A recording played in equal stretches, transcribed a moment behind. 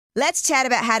Let's chat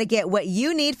about how to get what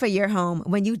you need for your home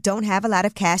when you don't have a lot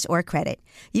of cash or credit.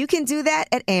 You can do that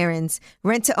at Aaron's.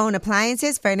 Rent-to-own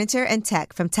appliances, furniture, and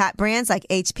tech from top brands like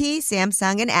HP,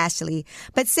 Samsung, and Ashley.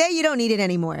 But say you don't need it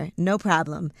anymore. No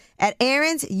problem. At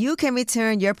Aaron's, you can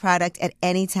return your product at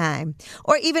any time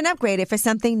or even upgrade it for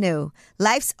something new.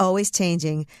 Life's always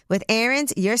changing. With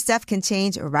Aaron's, your stuff can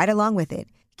change right along with it.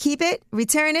 Keep it,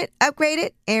 return it, upgrade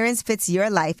it. Aaron's fits your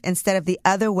life instead of the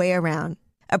other way around.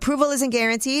 Approval isn't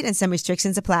guaranteed and some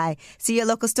restrictions apply. See your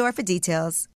local store for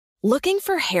details. Looking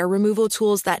for hair removal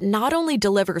tools that not only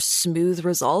deliver smooth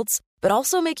results, but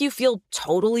also make you feel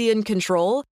totally in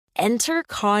control? Enter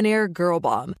Conair Girl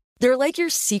Bomb. They're like your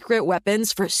secret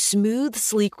weapons for smooth,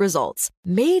 sleek results.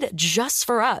 Made just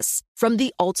for us. From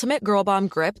the ultimate Girl Bomb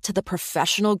grip to the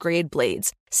professional grade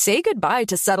blades. Say goodbye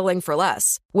to settling for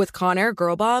less. With Conair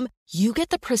Girl Bomb, you get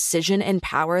the precision and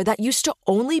power that used to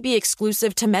only be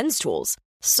exclusive to men's tools.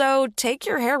 So take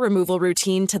your hair removal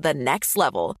routine to the next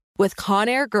level with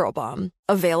Conair Girl Bomb.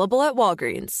 Available at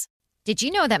Walgreens. Did you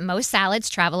know that most salads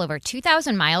travel over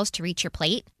 2,000 miles to reach your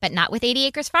plate? But not with 80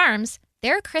 Acres Farms.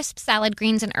 Their crisp salad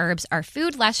greens and herbs are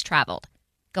food less traveled,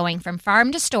 going from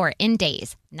farm to store in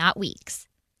days, not weeks.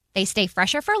 They stay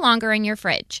fresher for longer in your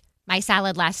fridge. My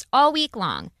salad lasts all week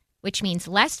long, which means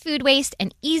less food waste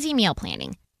and easy meal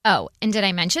planning. Oh, and did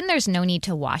I mention there's no need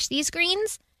to wash these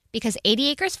greens? Because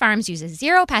 80 Acres Farms uses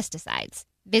 0 pesticides.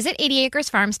 Visit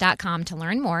 80acresfarms.com to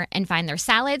learn more and find their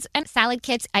salads and salad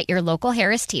kits at your local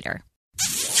Harris Teeter.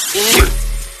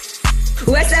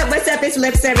 What's up? What's up? It's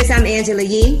Lip Service. I'm Angela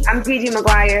Yee. I'm Gigi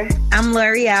McGuire. I'm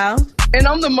L'Oreal. And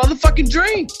I'm the motherfucking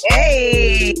Dream.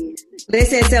 Hey!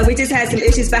 Listen, so we just had some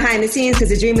issues behind the scenes because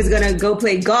the Dream was going to go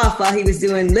play golf while he was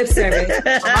doing lip service.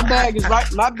 My bag is right.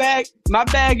 My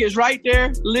bag is right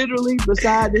there, literally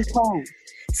beside this phone.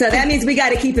 So that means we got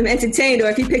to keep him entertained, or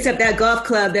if he picks up that golf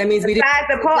club, that means we do. Besides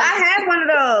the pole, I have one of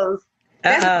those.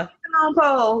 That's a standalone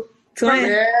pole.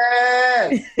 Yeah.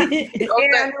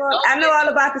 I know all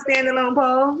about the standalone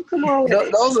pole. Come on.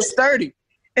 Those are sturdy.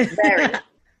 Very.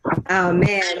 Oh,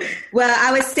 man. Well,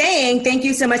 I was saying thank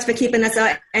you so much for keeping us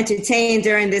all entertained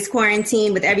during this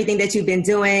quarantine with everything that you've been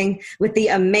doing, with the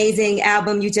amazing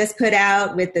album you just put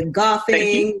out, with the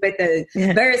golfing, with the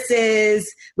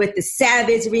verses, with the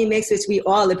Savage remix, which we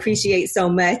all appreciate so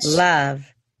much. Love.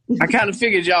 I kind of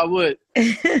figured y'all would.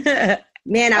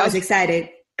 Man, I was excited.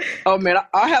 Oh, man,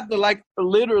 I have to,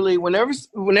 literally, whenever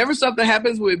something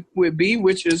happens with B,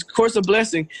 which is, of course, a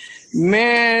blessing,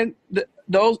 man,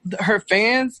 her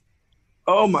fans,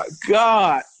 oh my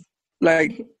God.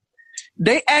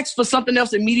 They asked for something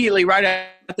else immediately right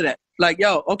after that. Like,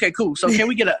 yo, okay, cool. So can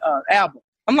we get an album?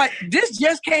 I'm like, this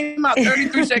just came out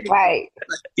 33 seconds. Right.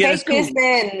 Yeah, take this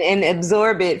in and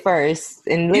absorb it first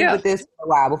and live with this for a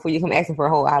while before you come asking for a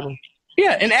whole album.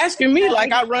 Yeah, and asking me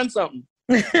like I run something.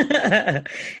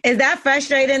 Is that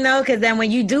frustrating though? Because then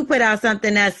when you do put out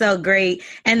something that's so great,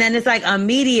 and then it's like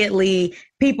immediately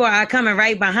people are coming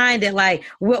right behind it, like,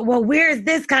 well, where's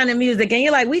this kind of music? And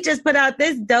you're like, we just put out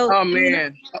this dope. Oh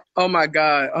man, oh my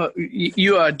God,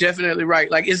 you are definitely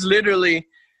right. Like it's literally,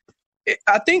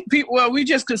 I think people. Well, we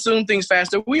just consume things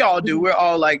faster. We all do. We're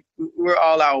all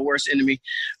our worst enemy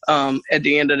at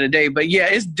the end of the day. But yeah,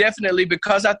 it's definitely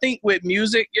because I think with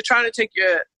music, you're trying to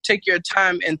take your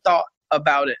time and thought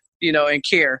about it, and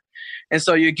care. And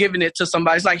so you're giving it to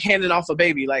somebody. It's like handing off a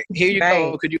baby. Like, here you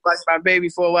go. Could you watch my baby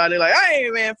for a while? They're like, hey,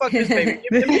 man, fuck this baby.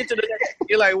 Give me to the next.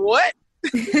 You're like, what?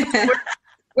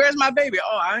 Where's my baby?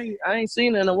 Oh, I ain't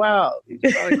seen her in a while.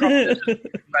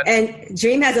 And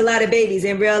Dream has a lot of babies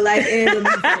in real life and in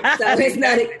music, so it's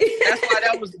not.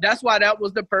 That's why that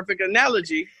was the perfect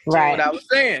analogy to what I was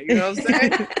saying. You know what I'm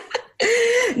saying?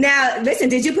 Now, listen,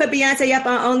 did you put Beyonce up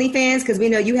on OnlyFans? Because we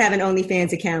know you have an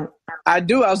OnlyFans account. I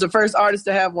do. I was the first artist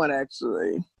to have one,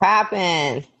 actually.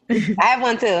 Poppin'. I have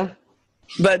one too.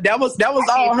 But that was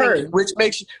all her, which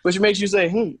makes you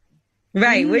say,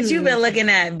 Right. What you been looking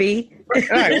at, B?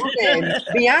 Right.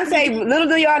 Beyonce, little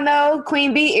do y'all know,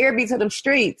 Queen B ear be to them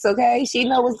streets, okay? She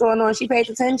know what's going on. She pays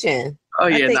attention. Oh,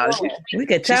 yeah. We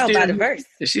could tell by the verse.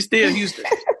 She still Houston.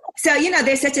 So,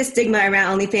 there's such a stigma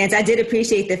around OnlyFans. I did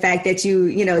appreciate the fact that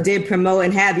you did promote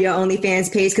and have your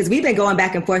OnlyFans page, because we've been going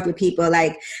back and forth with people.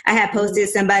 Like, I had posted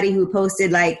somebody who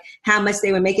posted, like, how much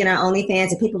they were making on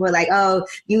OnlyFans, and people were like, oh,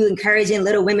 you encouraging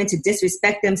little women to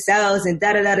disrespect themselves and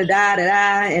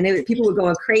da-da-da-da-da-da-da. And people were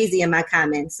going crazy in my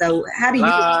comments. So how do you...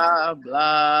 Blah,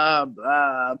 blah,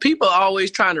 blah. People are always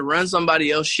trying to run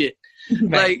somebody else's shit.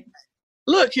 Right. Like,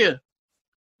 look here.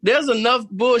 There's enough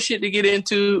bullshit to get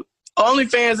into.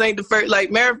 OnlyFans ain't the first.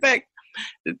 Like, matter of fact,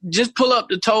 just pull up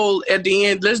the toll at the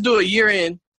end. Let's do a year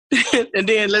end. and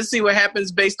then let's see what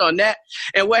happens based on that,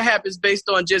 and what happens based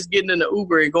on just getting in the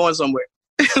Uber and going somewhere.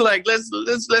 Like let's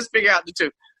figure out the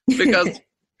two, because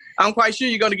I'm quite sure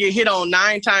you're going to get hit on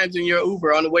 9 times in your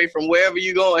Uber on the way from wherever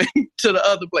you're going to the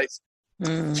other place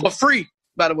for free.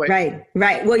 By the way,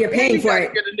 right. Well, you're paying for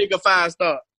it. Get a nigga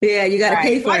 5-star. Yeah, you got to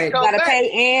pay for it. You got to pay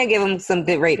and give him some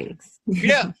good ratings.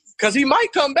 Yeah, because he might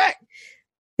come back.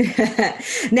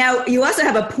 Now, you also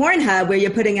have a Pornhub where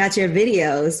you're putting out your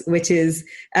videos, which is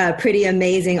pretty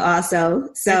amazing also.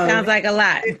 So that sounds like a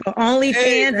lot.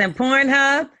 OnlyFans and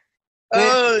Pornhub.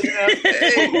 Oh,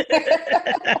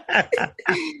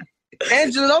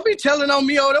 Angela, don't be telling on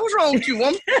me. Oh, what's wrong with you,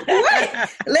 woman? What?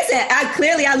 Listen,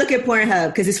 I look at Pornhub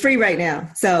because it's free right now.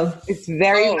 So it's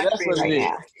very free right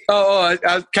now.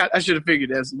 I should have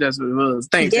figured that's what it was.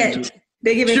 Thanks, Angela.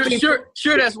 They give it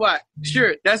sure, that's why.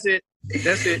 Sure, that's it.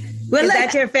 Well, is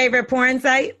that your favorite porn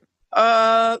site?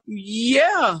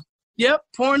 Yeah. Yep.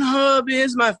 Pornhub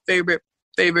is my favorite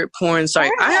porn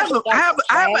site. I have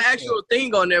an actual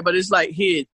thing on there, but it's like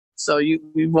hid, so you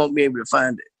won't be able to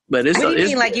find it. But it's. What do you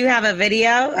mean, like you have a video?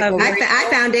 I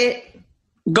found it.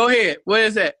 Go ahead. What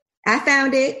is that? I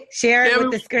found it. Share it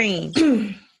with the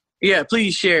screen. Yeah,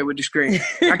 please share it with the screen.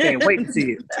 I can't wait to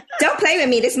see it. Don't play with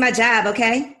me. This is my job,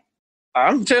 okay?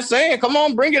 I'm just saying. Come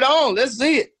on, bring it on. Let's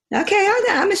see it. Okay, hold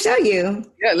on. I'm gonna show you.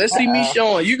 Yeah, let's see me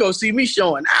showing. You go see me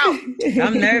showing out.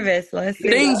 I'm nervous. Let's see.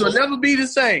 Things will never be the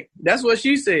same. That's what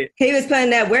she said. He was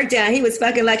putting that work down. He was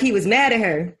fucking like he was mad at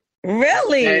her.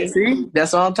 Really? Yeah, see,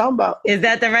 that's all I'm talking about. Is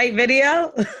that the right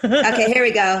video? Okay, here we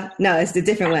go. No, it's the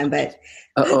different one. But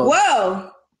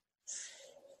whoa,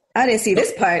 I didn't see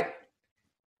this part.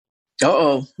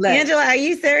 Look. Angela, are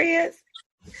you serious?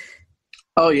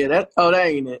 Oh yeah, that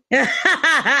ain't it. Yes,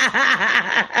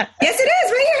 it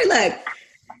is right here. Look.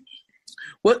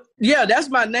 What? Yeah, that's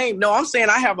my name. No, I'm saying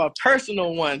I have a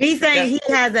personal one. He's saying he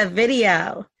has a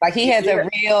video. Like he has a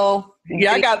real.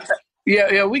 Yeah, I got.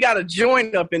 Yeah, we got a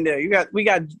joint up in there. We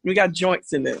got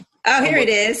joints in there. Oh, here it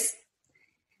is.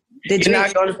 You're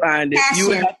not gonna find it.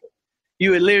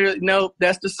 You would literally nope.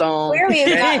 That's the song. Clearly,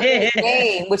 it's not his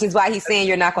name, which is why he's saying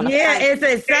you're not gonna. Yeah, find it's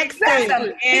a sex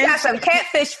thing. He got some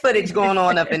catfish footage going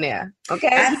on up in there. Okay,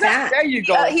 there you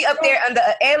go. He up there under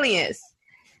Alias.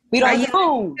 We don't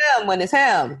know him when it's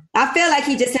him. I feel like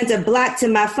he just sent a block to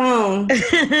my phone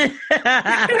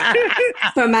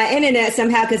for my internet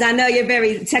somehow, because I know you're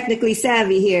very technically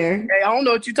savvy here. Hey, I don't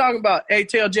know what you're talking about. Hey,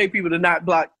 tell J people to not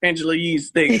block Angela Yee's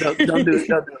thing. Don't do it.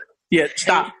 Don't do it. Yeah,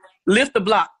 stop. Lift the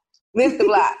block. Lift the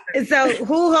block. So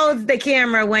who holds the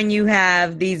camera when you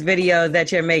have these videos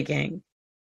that you're making?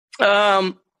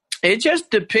 It just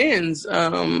depends.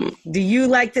 Do you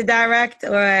like to direct,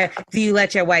 or do you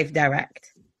let your wife direct?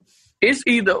 It's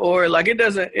either or. Like it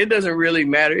doesn't really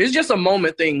matter. It's just a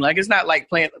moment thing. Like it's not like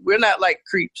planned. We're not like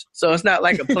creeps, so it's not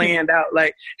like a planned out.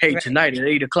 Like, hey, tonight at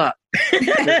 8:00,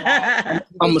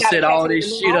 I'm gonna set all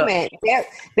this shit up.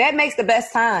 That makes the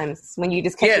best times when you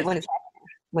just catch it when it's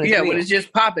happening. When it's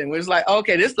just popping. When it's like,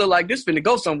 okay, this look like this finna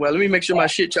go somewhere. Let me make sure my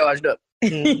shit charged up.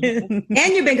 And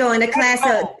you've been going to class.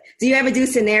 So do you ever do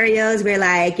scenarios where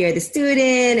like you're the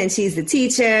student and she's the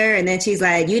teacher, and then she's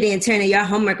like, you didn't turn in your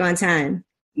homework on time?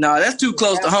 No, that's too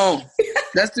close to home.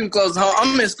 That's too close to home.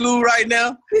 I'm in school right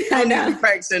now. I know.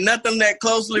 Practicing nothing that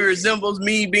closely resembles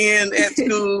me being at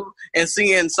school and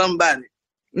seeing somebody.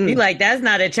 You like, that's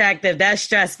not attractive. That's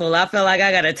stressful. I feel like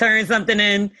I got to turn something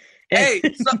in. Hey,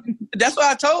 so that's what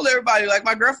I told everybody. Like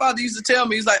my grandfather used to tell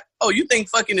me, he's like, oh, you think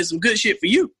fucking is some good shit for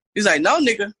you? He's like, no,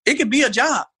 nigga, it could be a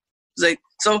job. He's like,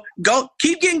 so go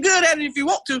keep getting good at it if you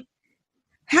want to.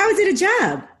 How is it a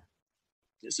job?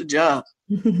 It's a job.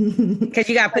 Because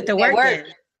you got to put the work in.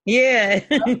 Yeah.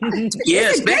 Yeah,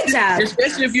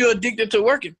 especially if you're addicted to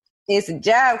working. It's a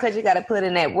job because you got to put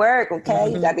in that work, okay?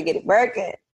 Mm-hmm. You got to get it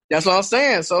working. That's what I'm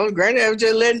saying. So Granddad was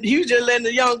just letting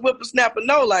the young whippersnapper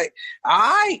know, like, all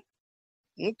right,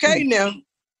 okay now.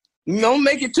 Don't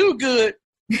make it too good.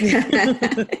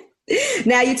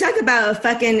 Now, you talk about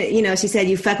fucking, she said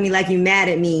you fuck me like you mad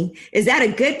at me. Is that a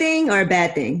good thing or a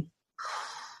bad thing?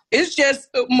 It's just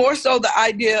more so the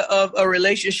idea of a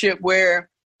relationship where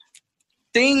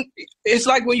it's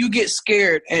like when you get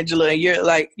scared, Angela, and you're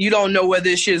like, you don't know whether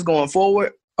this shit is going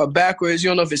forward or backwards. You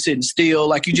don't know if it's sitting still.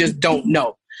 Like, you just don't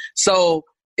know. So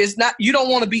it's not, you don't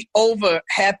want to be over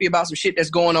happy about some shit that's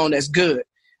going on that's good,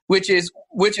 which is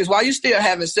why you're still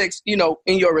having sex, in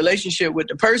your relationship with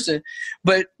the person,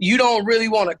 but you don't really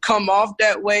want to come off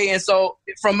that way. And so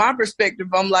from my perspective,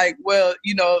 I'm like, well,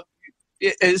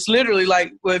 it's literally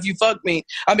like, well, if you fuck me,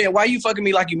 why are you fucking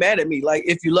me like you mad at me? Like,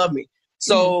 if you love me.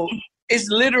 So it's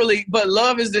literally, but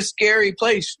love is this scary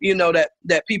place,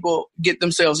 that people get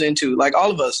themselves into, like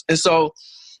all of us. And so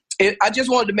I just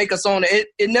wanted to make a song.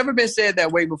 It never been said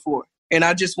that way before. And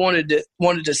I just wanted to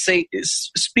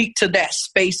speak to that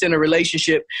space in a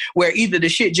relationship where either the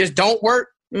shit just don't work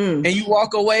and you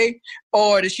walk away,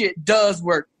 or the shit does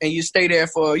work and you stay there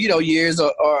for, years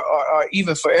or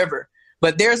even forever.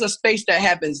 But there's a space that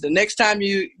happens. The next time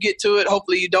you get to it,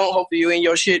 hopefully you don't. Hopefully you in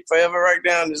your shit forever right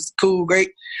now. And it's cool, great.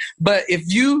 But if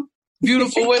you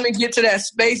beautiful women get to that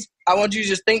space, I want you to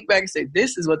just think back and say,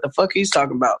 this is what the fuck he's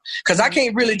talking about. Because I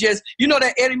can't really just,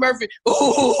 that Eddie Murphy,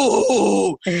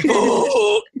 ooh,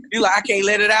 you like, I can't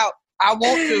let it out. I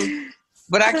want to,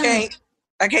 but I can't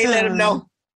let him know.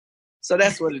 So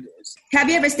that's what it is. Have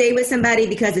you ever stayed with somebody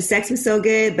because the sex was so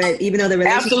good, but even though the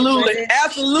relationship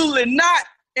Absolutely not,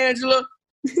 Angela.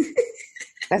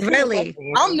 Really?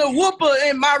 I'm the whooper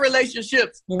in my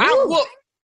relationships. I whoop.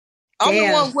 I'm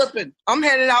the one whipping. I'm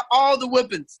handing out all the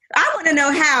whippings. I want to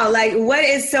know how. Like, what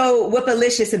is so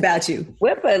whippalicious about you?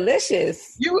 Whippalicious.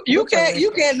 You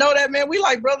can't know that, man. We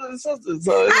like brothers and sisters.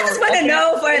 So, I just want to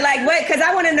know what, because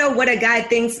I want to know what a guy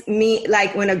thinks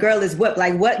like when a girl is whooped.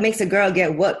 Like, what makes a girl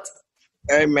get whooped?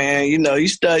 Hey, man, you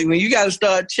start when you got to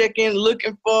start checking,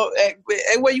 looking for. Hey,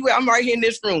 where you at? I'm right here in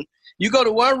this room. You go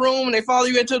to one room and they follow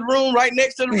you into the room right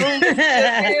next to the room.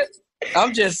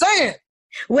 I'm just saying.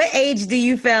 What age do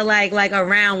you feel like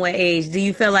around what age do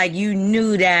you feel like you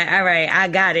knew that, all right, I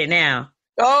got it now?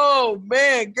 Oh,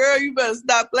 man, girl, you better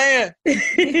stop playing.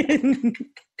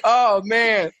 Oh,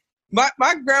 man.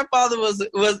 My grandfather was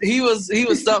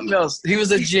something else. He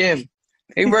was a gym.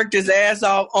 He worked his ass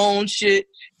off on shit.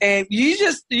 And you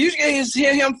just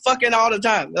hear him fucking all the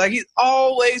time. Like, he's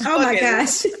always fucking. Oh, my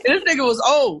gosh. And this nigga was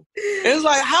old. And it's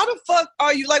like, how the fuck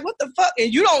are you? Like, what the fuck?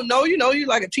 And you don't know. You're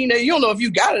like a teenager. You don't know if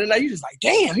you got it or not. You just like,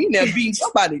 damn, he never beating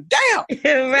somebody down.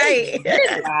 Right.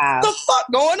 Wow. What the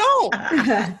fuck going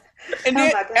on? And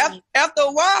then after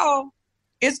a while,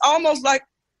 it's almost like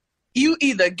you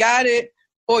either got it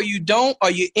or you don't, or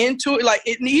you're into it. Like,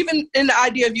 even in the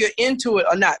idea of you're into it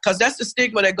or not, because that's the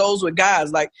stigma that goes with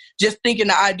guys. Like, just thinking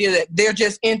the idea that they're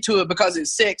just into it because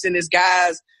it's sex and it's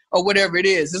guys or whatever it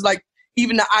is. It's like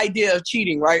even the idea of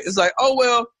cheating, right? It's like, oh,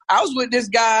 well, I was with this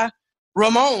guy,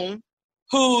 Ramon,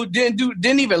 who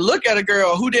didn't even look at a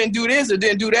girl, who didn't do this or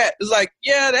didn't do that. It's like,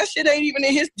 yeah, that shit ain't even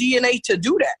in his DNA to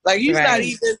do that. Like, he's not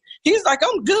even, he's like,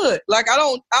 I'm good. Like, I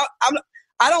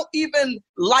don't even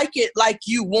like it like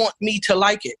you want me to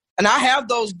like it. And I have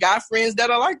those guy friends that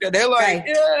are like that. They're like,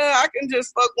 yeah, I can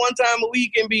just fuck one time a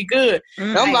week and be good.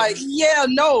 And I'm like, yeah,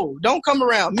 no, don't come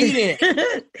around me then.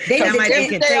 They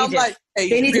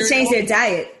need to change their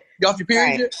diet. You off your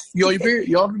period? You on your period?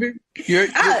 You off your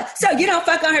period? So you don't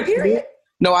fuck on her period?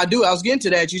 No, I do. I was getting to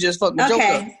that. You just fucked the joke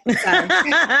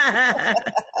up.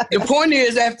 The point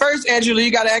is, at first, Angela,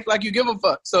 you got to act like you give a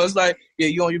fuck. So it's like, yeah,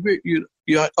 you on your period? You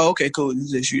okay, cool.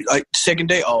 You, like, second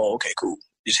day? Oh, okay, cool.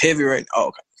 It's heavy right now. Oh,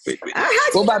 okay. Wait.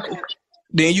 What about that?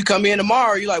 Then you come in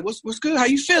tomorrow. You're like, what's good? How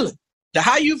you feeling? The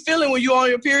how you feeling when you on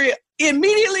your period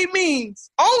immediately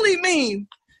only means,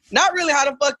 not really how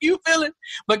the fuck you feeling,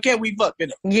 but can we fuck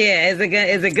it up? Yeah, is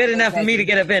it good enough for me to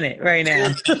get up in it right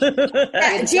now?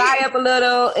 Dry up a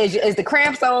little. Is the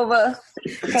cramps over?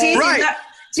 Okay. Right.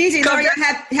 Gigi, Laura,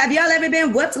 have y'all ever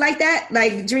been whooped like that?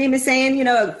 Like Dream is saying,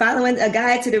 following a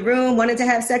guy to the room, wanting to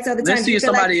have sex all the time. Let's see if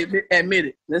somebody admit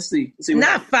it. Let's see.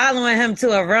 Not following him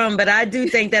to a room, but I do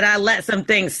think that I let some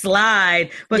things slide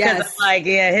because I'm like,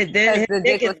 his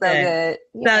dick is so good.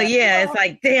 So yeah, it's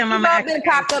like, damn, I've been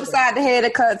cocked upside the head a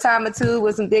time or two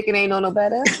with some dick and ain't no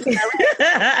better.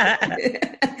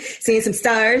 Seeing some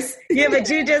stars. Yeah, but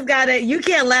you just you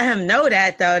can't let him know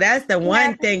that though. That's the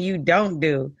one thing you don't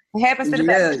do. It happens to the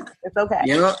best. It's okay.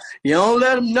 You don't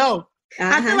let them know.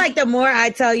 I feel like the more I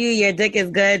tell you your dick is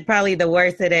good, probably the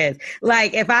worse it is.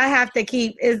 Like if I have to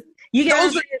keep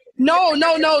no.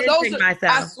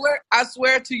 I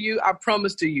swear to you, I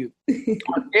promise to you,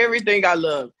 on everything I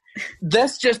love.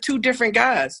 That's just two different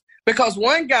guys. Because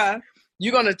one guy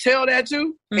you're gonna tell that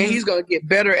to, and he's gonna get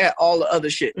better at all the other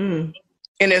shit. And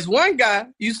there's one guy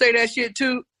you say that shit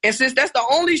to, and since that's the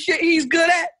only shit he's good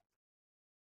at,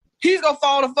 he's going to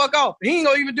fall the fuck off. He ain't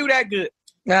going to even do that good.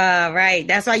 Right.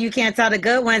 That's why you can't tell the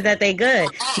good ones that they good.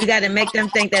 You got to make them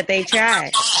think that they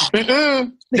tried.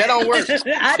 That don't work.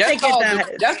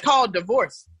 That's called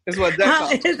divorce. Is what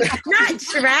that's called. Not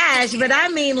trash, but I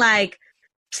mean like,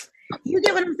 you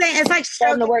get what I'm saying? It's like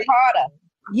starting to work harder.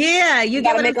 Yeah, you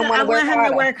get what I'm saying? I want him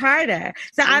to work harder.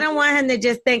 So I don't want him to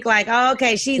just think like, oh,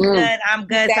 okay, she's good, I'm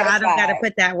good, so I don't got to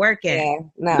put that work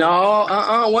in. Yeah,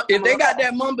 no. If they got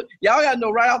that mamba, y'all got to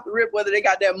know right off the rip whether they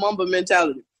got that mamba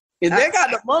mentality. And they got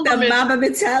the Mamba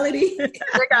mentality. They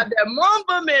got that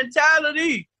Mamba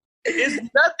mentality. It's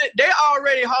nothing. They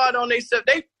already hard on themselves.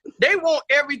 They want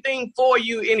everything for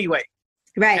you anyway.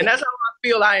 Right. And that's how I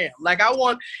feel I am. Like, I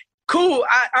want, cool.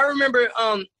 I remember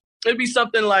it'd be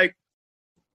something like,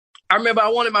 I remember I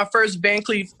wanted my first Van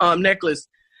Cleef necklace.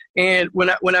 And when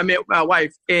I met my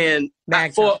wife, and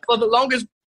for the longest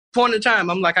point of time,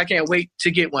 I'm like, I can't wait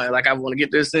to get one. Like, I want to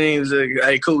get this thing. It's like,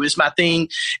 hey, cool, it's my thing.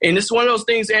 And it's one of those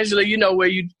things, Angela, you know, where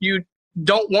you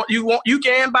don't want, you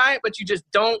can buy it, but you just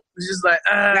don't. It's just like,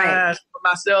 right. For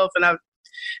myself.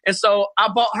 And so I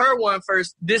bought her one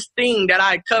first, this thing that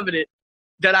I coveted,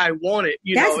 that I wanted,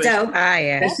 you know. That's dope.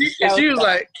 And she was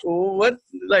like,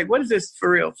 what is this for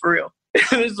real? For real.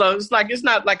 So it's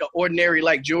not like an ordinary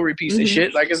like jewelry piece and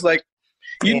shit. Like, it's like,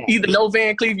 you either know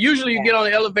Van Cleef. Usually you get on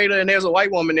the elevator and there's a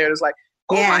white woman there that's like,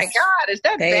 oh my God, is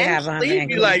that Van Cleef?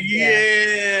 You're like,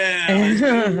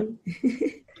 yeah.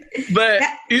 But,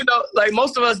 you know, like,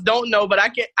 most of us don't know, but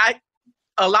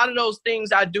a lot of those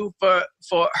things I do for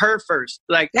her first.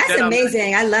 Like, that's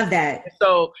amazing. I love that.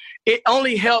 So it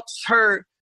only helps her.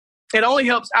 It only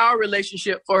helps our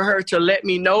relationship for her to let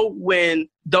me know when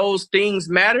those things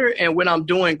matter and when I'm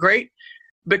doing great.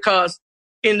 Because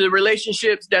in the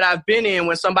relationships that I've been in,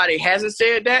 when somebody hasn't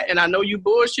said that and I know you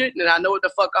bullshit and I know what the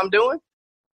fuck I'm doing,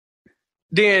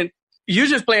 then you're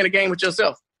just playing a game with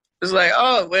yourself. It's like,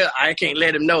 oh, well, I can't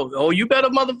let him know. Oh, you better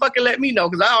motherfucking let me know,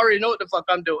 because I already know what the fuck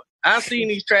I'm doing. I've seen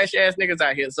these trash ass niggas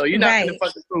out here, so you're not gonna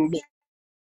fucking prove me.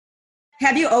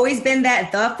 Have you always been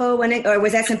that thoughtful or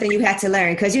was that something you had to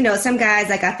learn? Because, you know, some guys,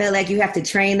 like, I feel like you have to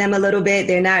train them a little bit.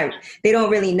 They don't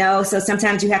really know. So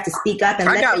sometimes you have to speak up and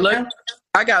let them know.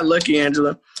 I got lucky,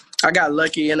 Angela. I got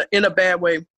lucky in a bad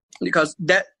way, because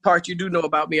that part you do know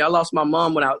about me. I lost my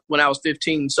mom when I was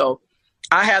 15. So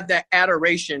I have that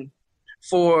adoration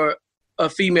for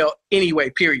a female anyway,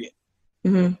 period.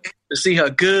 Mm-hmm. To see her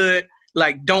good,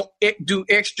 like, don't do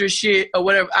extra shit or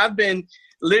whatever. I've been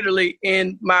literally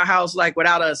in my house, like,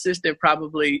 without an assistant,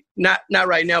 probably not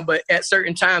right now, but at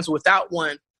certain times without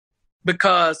one,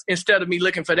 because instead of me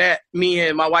looking for that, me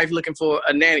and my wife looking for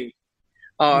a nanny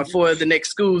for the next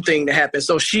school thing to happen.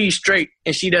 So she's straight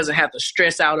and she doesn't have to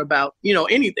stress out about, you know,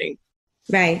 anything.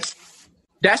 Right.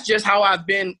 That's just how I've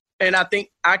been. And I think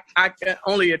I can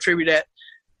only attribute that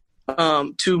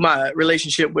to my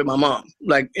relationship with my mom.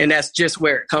 Like, and that's just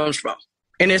where it comes from.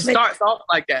 And it starts off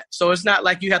like that. So it's not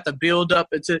like you have to build up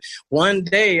into one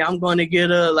day I'm going to get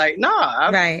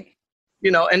right. You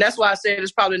know, and that's why I said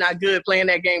it's probably not good playing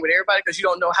that game with everybody, because you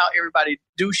don't know how everybody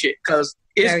do shit. Because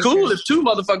it's cool if two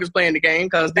motherfuckers playing the game,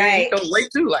 because then you can wait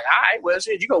too. Like, all right, well,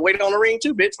 shit, you gonna wait on the ring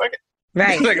too, bitch. Fuck it.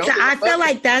 Right. Like, so I feel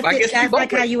like that's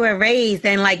like how you were raised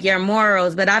and like your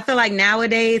morals. But I feel like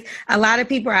nowadays a lot of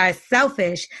people are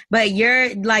selfish, but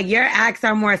your acts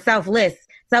are more selfless.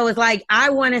 So it's like, I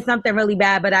wanted something really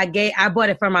bad, but I bought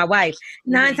it for my wife.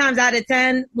 9 times out of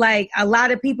 10, like, a lot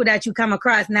of people that you come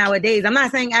across nowadays, I'm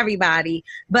not saying everybody,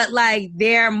 but like,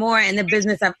 they're more in the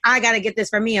business of, I got to get this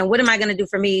for me. And what am I going to do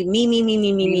for me?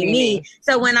 Me.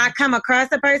 So when I come across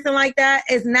a person like that,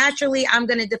 it's naturally, I'm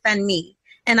going to defend me.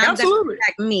 And I'm going to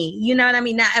protect me. You know what I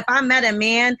mean? Now, if I met a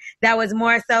man that was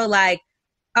more so like,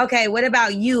 okay, what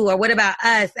about you or what about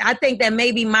us? I think that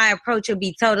maybe my approach would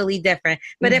be totally different.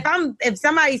 But if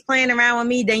somebody's playing around with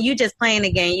me, then you just playing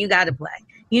the game. You got to play.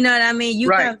 You know what I mean?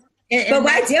 But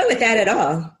why deal with that at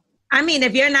all? I mean,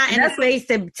 if you're not in a space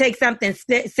to take something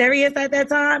serious at that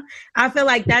time, I feel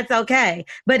like that's okay.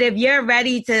 But if you're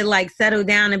ready to like settle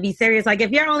down and be serious, like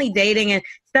if you're only dating and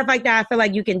stuff like that, I feel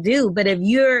like you can do. But if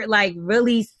you're like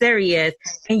really serious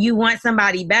and you want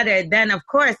somebody better, then of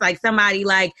course, like somebody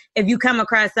like, if you come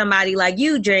across somebody like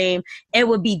you, Dream, it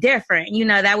would be different. You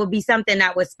know, that would be something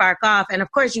that would spark off. And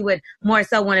of course you would more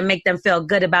so want to make them feel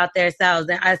good about themselves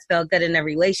and us feel good in a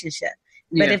relationship.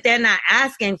 But if they're not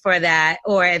asking for that,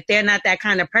 or if they're not that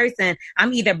kind of person,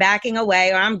 I'm either backing away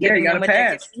or I'm giving them what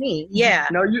they give me. Yeah.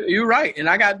 No, you're right. And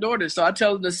I got daughters, so I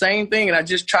tell them the same thing. And I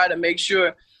just try to make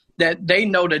sure that they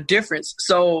know the difference.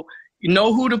 So you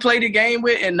know who to play the game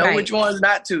with and know which ones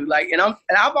not to. Like, and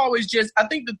I've always just, I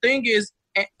think the thing is,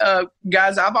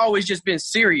 guys, I've always just been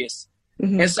serious.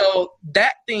 Mm-hmm. And so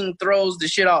that thing throws the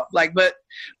shit off. Like, but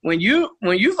when you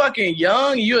fucking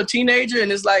young, you're a teenager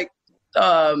and it's like,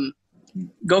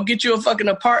 go get you a fucking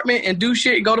apartment and do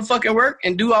shit, go to fucking work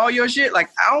and do all your shit. Like,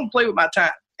 I don't play with my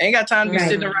time. I ain't got time to be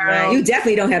sitting around. You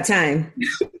definitely don't have time.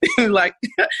 Like,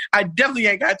 I definitely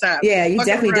ain't got time. Yeah, you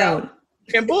definitely don't.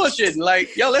 And bullshitting.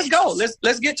 Like, yo, let's go.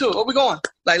 Let's get to it. Where we going?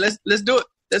 Like, let's do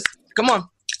it. Come on.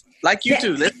 Like you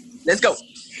too. Let's go.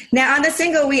 Now, on the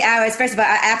single Wee Hours, first of all,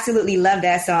 I absolutely love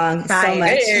that song so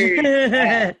much.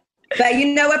 Hey. But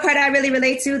you know what part I really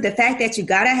relate to? The fact that you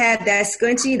gotta have that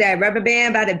scrunchie, that rubber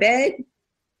band by the bed,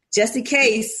 just in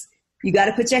case you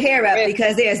gotta put your hair up,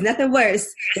 because there's nothing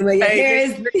worse than when your hair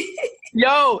is.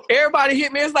 Yo, everybody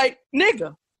hit me. It's like,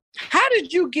 nigga, how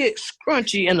did you get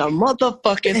scrunchy in a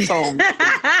motherfucking song?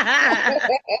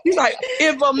 He's like,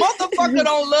 if a motherfucker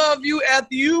don't love you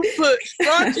after you put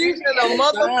scrunchies in a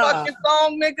motherfucking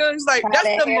song, nigga, it's like,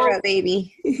 that's the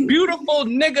most beautiful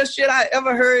nigga shit I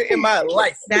ever heard in my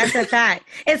life. That's a fact.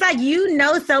 It's like, you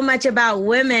know so much about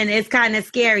women, it's kind of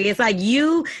scary. It's like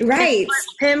you can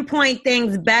pinpoint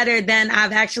things better than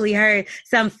I've actually heard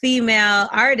some female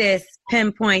artists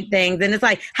pinpoint things. And it's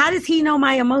like, how does he know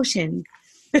my emotions?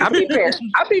 I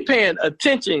be paying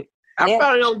attention. I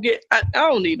probably don't get. I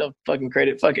don't need no fucking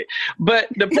credit. Fuck it. But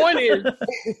the point is,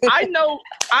 I know.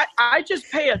 I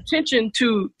just pay attention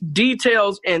to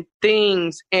details and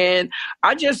things, and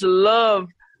I just love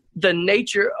the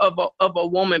nature of a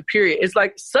woman. Period. It's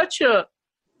like such a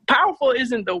powerful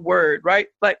isn't the word, right?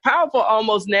 Like powerful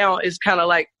almost now is kind of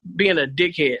like being a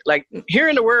dickhead. Like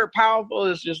hearing the word powerful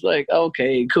is just like,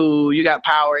 okay, cool, you got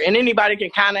power, and anybody can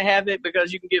kind of have it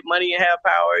because you can get money and have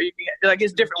power. You can, like,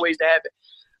 it's different ways to have it.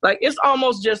 Like it's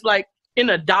almost just like in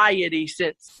a deity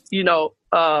sense, you know,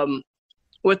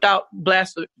 without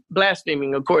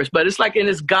blaspheming, of course, but it's like in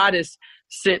this goddess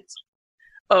sense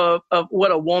of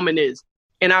what a woman is.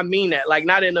 And I mean that, like,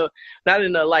 not in a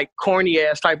like corny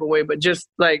ass type of way, but just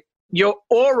like your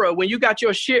aura, when you got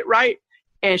your shit right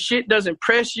and shit doesn't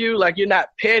press you, like you're not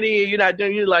petty, you're not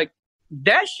doing, you like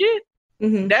that shit,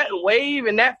 that wave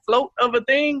and that float of a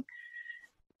thing,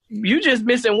 you just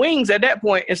missing wings at that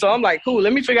point. And so I'm like, cool,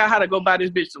 let me figure out how to go buy this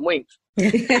bitch some wings.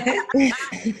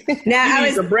 Now I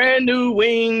was a brand new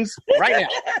wings right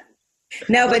now.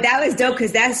 No, but that was dope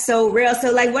because that's so real.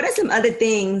 So like, what are some other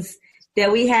things that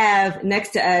we have next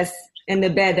to us in the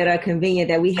bed that are convenient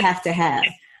that we have to have?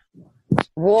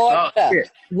 Water.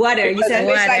 Water. You said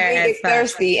water. Like we get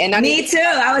thirsty, and me too.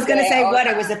 I was gonna say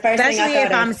water was the first thing I thought of. Especially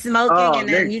if I'm smoking, and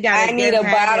then you got. I need a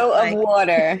bottle of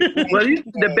water. Well,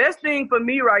 the best thing for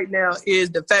me right now is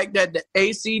the fact that the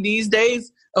AC these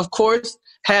days, of course,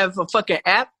 have a fucking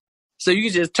app, so you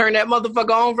can just turn that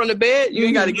motherfucker on from the bed. You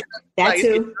ain't got to get that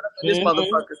too. This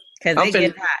motherfucker, because they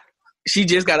get hot. She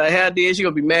just got her hair did. She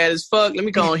gonna be mad as fuck. Let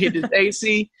me go and hit this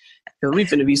AC, because we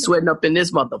finna be sweating up in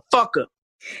this motherfucker.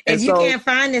 If you can't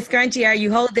find the scrunchie, are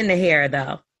you holding the hair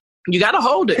though? You gotta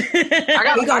hold it.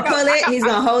 He's gonna pull it. He's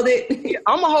gonna hold it.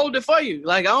 I'm gonna hold it for you.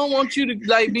 Like I don't want you to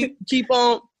like keep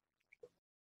on.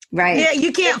 Right. Yeah,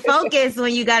 you can't focus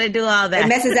when you got to do all that. It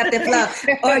messes up the flow.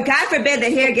 Or God forbid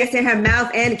the hair gets in her mouth.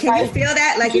 And can you feel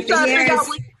that? Like if the hair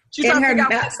is she's trying to figure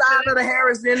out what side of the hair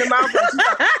is in the mouth.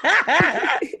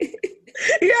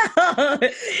 Yo,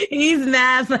 he's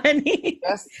mad funny.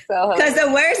 Because the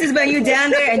worst is when you're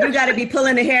down there and you got to be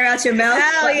pulling the hair out your mouth.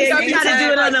 Hell yeah, you trying to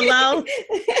do it on the low.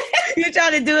 You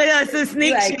trying to do it on some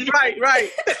sneak shit. Right.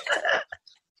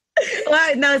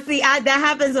 Well, no, see, that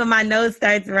happens when my nose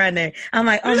starts running. I'm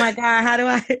like, oh my God, how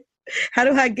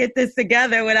do I get this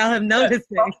together without him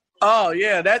noticing? Oh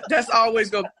yeah, that's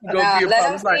always go be a let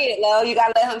problem. Him see it, Lo. You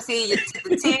gotta let him see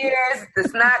the tears, the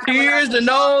snot, tears, the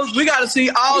nose. We gotta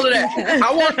see all of that.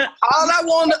 All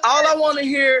I want to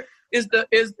hear is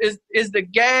the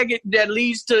gag that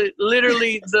leads to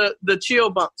literally the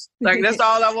chill bumps. Like that's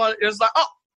all I want. It's like, oh,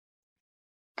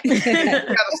 you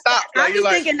gotta stop. Like, I'm just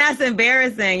thinking that's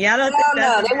embarrassing. Y'all don't think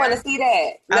no, they want to see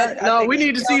that. No, we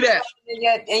need to see that.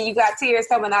 And you got tears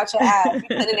coming out your eyes. You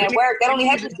put in that work. That only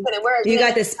happens to put in work. You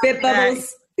got the spit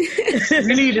bubbles.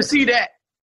 We need to see that.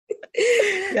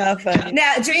 Y'all funny.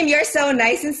 Now, Dream, you're so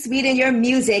nice and sweet in your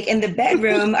music in the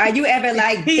bedroom. Are you ever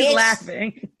like, he's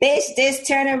laughing. Bitch, this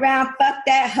turn around, fuck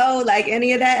that hoe, like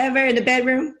any of that ever in the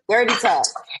bedroom? Dirty talk.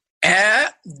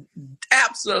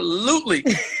 Absolutely.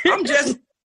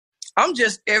 I'm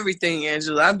just everything,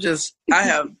 Angela.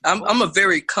 I'm a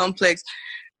very complex.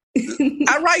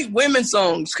 I write women's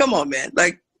songs. Come on, man.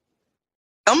 Like,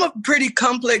 I'm a pretty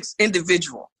complex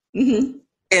individual. Mm-hmm.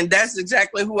 And that's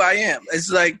exactly who I am. It's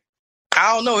like,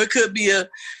 I don't know. It could be a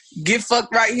get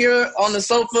fucked right here on the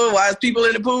sofa while people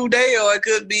in the pool day, or it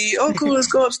could be, oh, cool, let's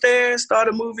go upstairs, start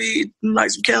a movie,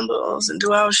 light some candles, and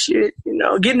do our shit. You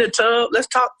know, get in the tub. Let's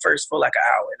talk first for like an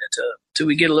hour in the tub till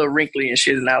we get a little wrinkly and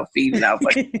shit in our feet and our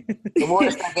the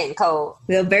water start getting cold.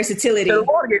 The versatility. The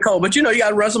water get cold, but you know you got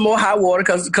to run some more hot water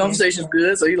because the conversation's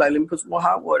good. So you like, let me put some more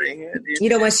hot water in here. You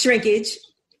don't want shrinkage.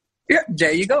 Yeah,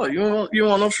 there you go. You don't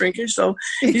want no shrinkage. So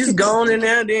you just go on in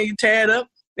there, then you tie it up,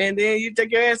 and then you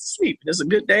take your ass to sleep. It's a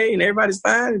good day and everybody's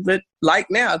fine. But like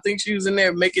now, I think she was in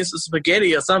there making some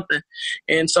spaghetti or something,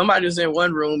 and somebody was in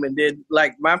one room and did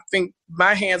like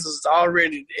my hands was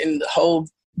already in the whole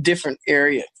different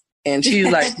area, and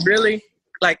she's like, really,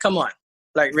 like, come on.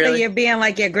 Like, really? So you're being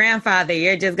like your grandfather.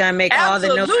 You're just going to make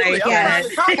Absolutely. all the noise.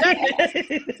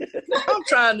 I'm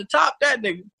trying to top that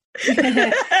nigga.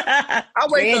 I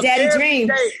wake up Granddaddy every dream.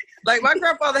 day. Like, my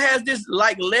grandfather has this,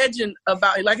 like, legend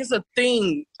about it. Like, it's a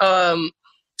thing. I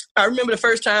remember the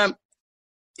first time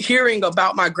hearing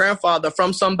about my grandfather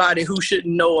from somebody who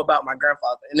shouldn't know about my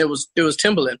grandfather. And it was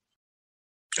Timbaland.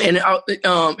 And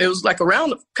it was, like,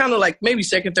 around kind of, like, maybe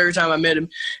second, third time I met him.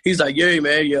 He's like, yeah,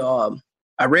 man,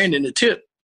 I ran into Tip.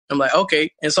 I'm like,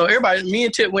 okay. And so me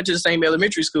and Tip went to the same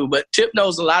elementary school, but Tip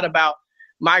knows a lot about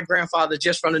my grandfather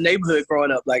just from the neighborhood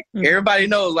growing up. Like, everybody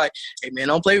knows, like, hey, man,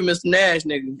 don't play with Mr. Nash,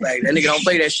 nigga. Like, that nigga don't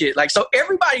play that shit. Like, so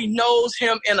everybody knows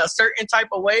him in a certain type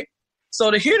of way.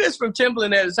 So to hear this from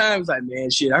Timbaland at the time, was like,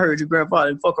 man, shit, I heard your grandfather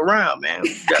didn't fuck around, man.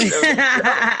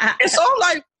 And so I'm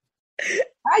like,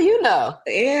 how you know?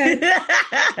 Yeah.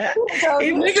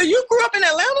 Nigga, you grew up in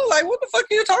Atlanta? Like, what the fuck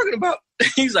are you talking about?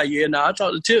 He's like, yeah, I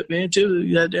talked to Tip, man. Tip,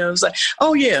 I was like,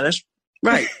 oh, yeah, that's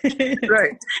right.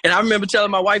 Right. And I remember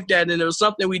telling my wife that, and there was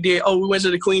something we did. Oh, we went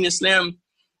to the Queen and Slim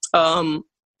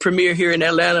premiere here in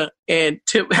Atlanta, and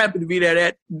Tip happened to be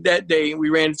there that day, and we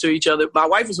ran into each other. My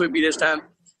wife was with me this time,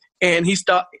 and he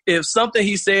stopped. If something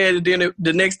he said, and then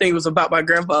the next thing was about my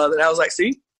grandfather, and I was like,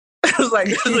 see? I was like,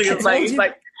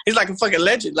 he's like a fucking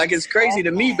legend. Like, it's crazy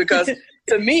to me because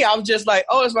to me, I'm just like,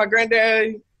 oh, it's my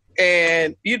granddad.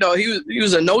 And, he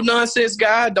was a no-nonsense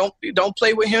guy. Don't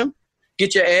play with him.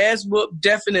 Get your ass whooped,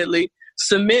 definitely.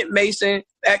 Cement mason,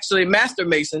 actually master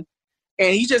mason.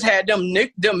 And he just had them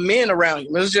men around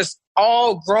him. It was just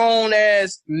all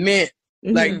grown-ass men.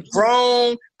 Mm-hmm. Like,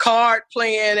 grown,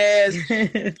 card-playing ass.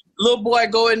 Little boy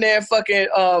go in there and fucking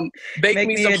bake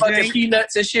me some fucking drink.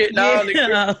 Peanuts and shit. No,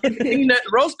 yeah. Nigga,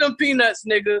 roast them peanuts,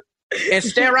 nigga, and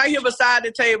stand right here beside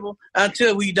the table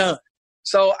until we done.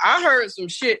 So I heard some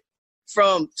shit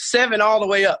from 7 all the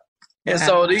way up. And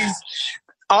so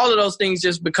all of those things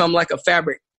just become like a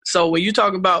fabric. So when you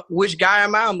talk about which guy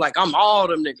am I, I'm like, I'm all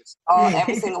them niggas.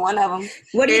 Every single one of them.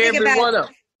 What do you think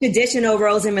about traditional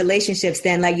roles in relationships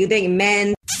then? Like, you think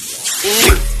men...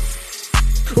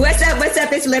 What's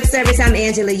up? It's Lip Service. I'm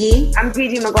Angela Yee. I'm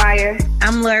Gigi McGuire.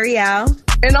 I'm L'Oreal.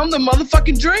 And I'm the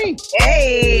motherfucking Dream.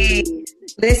 Hey!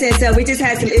 Listen, so we just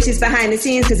had some issues behind the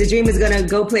scenes because the Dream was going to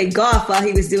go play golf while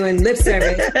he was doing lip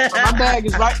service. My bag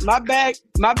is right.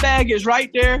 My bag is right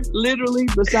there, literally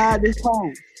beside his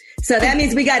phone. So that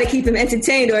means we got to keep him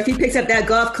entertained, or if he picks up that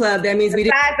golf club, that means we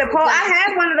do. Besides the pole, I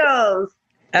have one of those.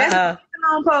 That's a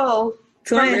standalone pole.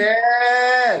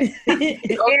 Yeah.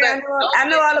 I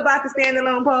know all about the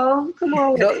standalone pole. Come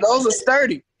on. Those are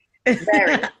sturdy.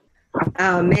 Very.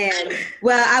 Oh, man.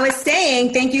 Well, I was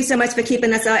saying thank you so much for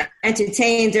keeping us all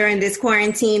entertained during this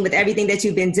quarantine with everything that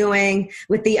you've been doing,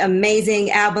 with the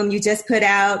amazing album you just put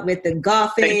out, with the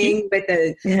golfing, with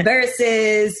the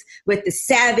verses, with the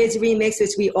Savage remix,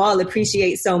 which we all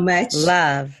appreciate so much.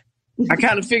 Love. I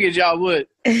kind of figured y'all would.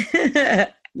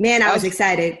 Man, I was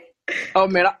excited. Oh,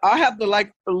 man, I have to,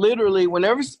 like, literally,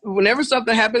 whenever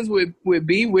something happens with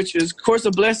B, which is, of course,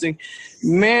 a blessing,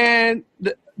 man,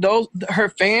 her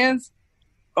fans,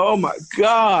 oh my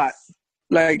God,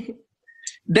 like,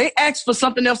 they asked for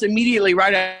something else immediately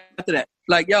right after that.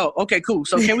 Like, yo, okay, cool.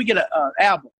 So can we get an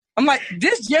album? I'm like,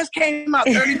 this just came out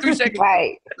 33 seconds.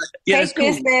 Right. Yeah, take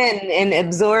this and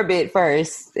absorb it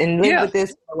first and live with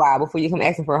this for a while before you come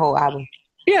asking for a whole album.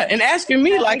 Yeah, and asking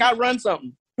me like I run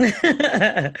something. Is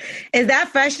that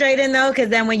frustrating though? Because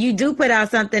then when you do put out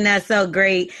something that's so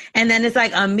great, and then it's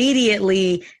like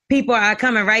immediately people are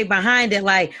coming right behind it,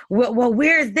 like, well,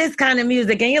 where's this kind of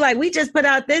music? And you're like, we just put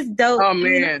out this dope. Oh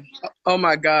man, oh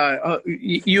my God,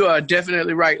 you are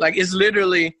definitely right. Like, it's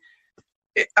literally,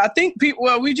 I think people.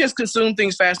 Well, we just consume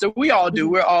things faster. We all do.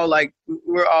 We're all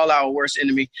our worst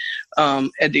enemy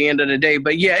at the end of the day.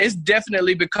 But yeah, it's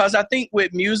definitely because I think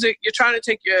with music, you're trying to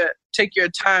take your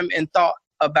time and thought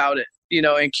about it,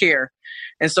 and care.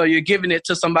 And so you're giving it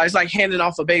to somebody. It's like handing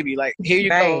off a baby. Like, here you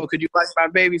go. Could you watch my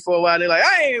baby for a while? They're like,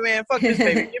 hey, man, fuck this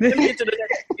baby. Give me to the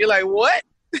next. You're like, what?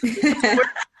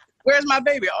 Where's my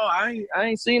baby? Oh, I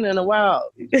ain't seen her in a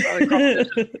while.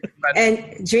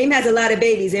 And Dream has a lot of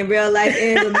babies in real life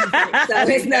and in music, so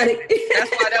it's not.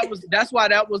 That's why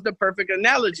that was the perfect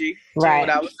analogy to what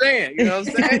I was saying. You know what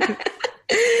I'm saying?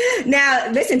 Now,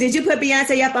 listen, did you put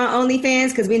Beyonce up on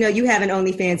OnlyFans? Because we know you have an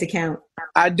OnlyFans account.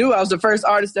 I do. I was the first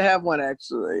artist to have one,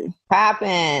 actually.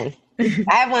 Poppin'. I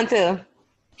have one too.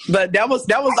 But that was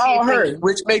all her,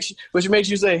 which makes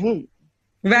you say,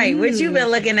 Right. What you been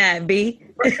looking at, B?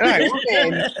 Right.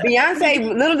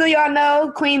 Beyonce, little do y'all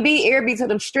know, Queen B ear be to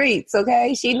them streets,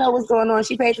 okay? She know what's going on.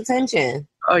 She pays attention.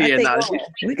 Oh, yeah.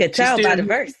 We could tell by the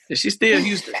verse. She's still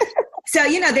Houston. So,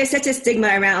 there's such a stigma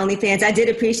around OnlyFans. I did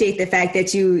appreciate the fact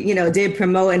that you did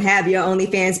promote and have your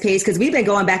OnlyFans page, because we've been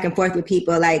going back and forth with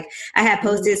people. Like, I had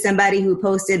posted somebody who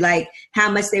posted like how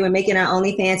much they were making on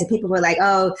OnlyFans, and people were like,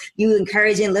 "Oh, you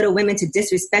encouraging little women to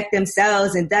disrespect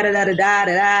themselves," and da da da da da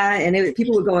da da. And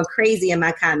people were going crazy in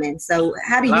my comments. So,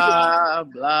 how do you? Blah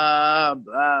blah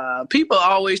blah. People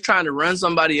are always trying to run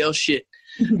somebody else shit.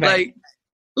 Right. Like,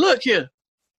 look here,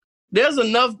 there's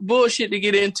enough bullshit to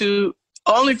get into.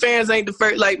 OnlyFans ain't the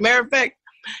first. Like, matter of fact,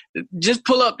 just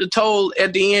pull up the toll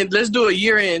at the end. Let's do a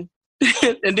year end,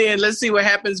 and then let's see what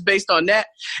happens based on that,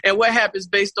 and what happens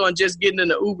based on just getting in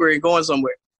the Uber and going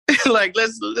somewhere. Like,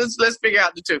 let's figure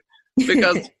out the two,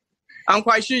 because I'm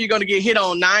quite sure you're going to get hit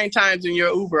on 9 times in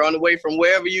your Uber on the way from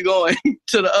wherever you're going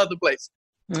to the other place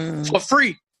for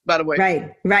free. By the way,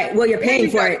 right. Well, you're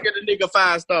paying for it. Get a nigga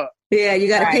 5-star. Yeah, you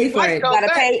got to pay for it. You got to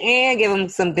pay and give him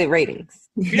some good ratings.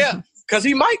 Yeah. Because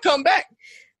he might come back.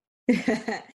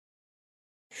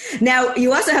 Now,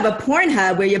 you also have a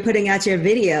Pornhub where you're putting out your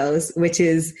videos, which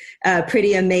is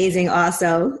pretty amazing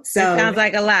also. So it sounds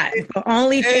like a lot. For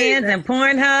OnlyFans and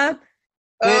Pornhub.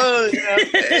 Oh,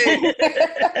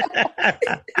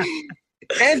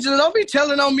 Angela, don't be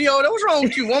telling on me. Oh, what's wrong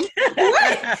with you, woman?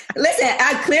 What? Listen,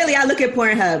 I look at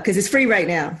Pornhub because it's free right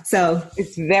now. So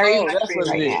it's very free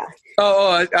right now.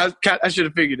 I should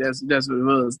have figured that's what it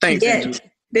was. Thanks, Angela.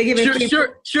 They give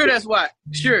sure, that's why.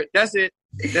 Sure, that's it.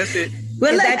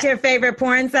 Well, is that your favorite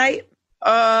porn site?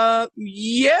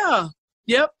 Yeah.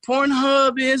 Yep.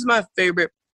 Pornhub is my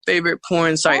favorite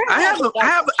porn site. I have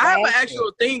an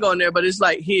actual thing on there, but it's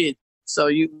like hid, so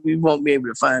you won't be able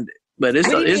to find it. But it's.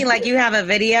 What do you mean, like you have a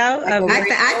video?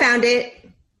 I found it.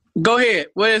 Go ahead.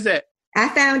 What is that? I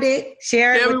found it.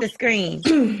 Share it with the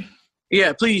screen.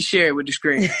 Yeah, please share it with the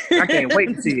screen. I can't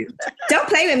wait to see it. Don't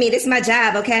play with me. This is my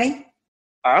job, okay?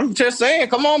 I'm just saying,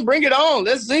 come on, bring it on.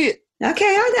 Let's see it.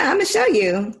 Okay, hold on. I'm going to show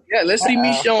you. Yeah, let's see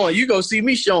me showing. You go see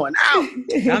me showing out.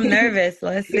 I'm nervous.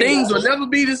 Let's see. Things will never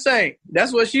be the same.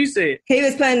 That's what she said. He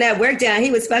was putting that work down.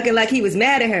 He was fucking like he was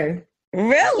mad at her.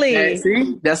 Really? Yeah,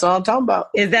 see? That's all I'm talking about.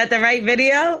 Is that the right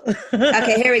video?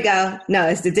 Okay, here we go. No,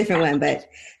 it's the different one, but...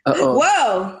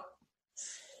 Whoa!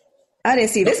 I didn't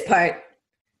see this part.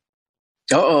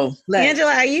 Uh-oh. Look.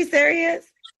 Angela, are you serious?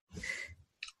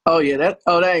 Oh, yeah. That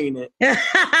ain't it. Yes,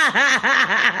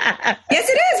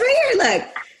 it is. Right here. Look.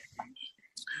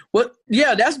 What?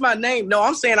 Yeah, that's my name. No,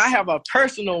 I'm saying I have a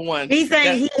personal one. He's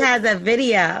saying he has a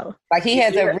video. Like he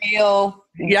has a real...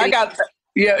 Yeah, I got...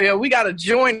 Yeah, we got a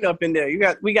joint up in there.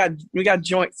 We got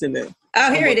joints in there.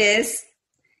 Oh, here it is.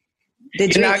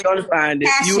 You're not going to find it.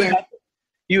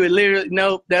 You would literally,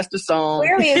 nope, that's the song.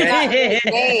 Clearly it's not his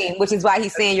name, which is why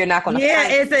he's saying you're not going to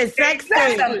find it. Yeah, it's a sex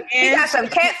thing. He got some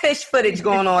catfish footage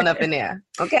going on up in there.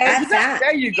 Okay?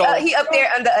 There you go. He up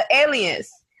there under alias.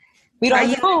 We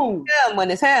don't know him when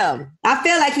it's him. I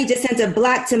feel like he just sent a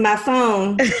block to my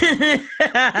phone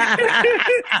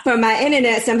for my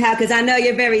internet somehow, because I know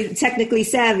you're very technically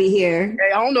savvy here.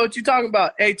 Hey, I don't know what you're talking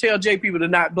about. Hey, tell J people to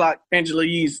not block Angela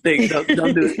Yee's thing. Don't do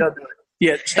it. Don't do it.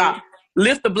 Yeah, stop.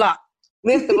 Lift the block.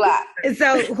 Lift the block.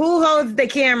 So who holds the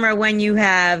camera when you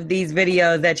have these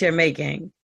videos that you're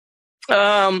making?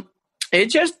 It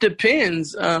just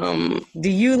depends. Do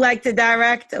you like to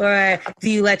direct, or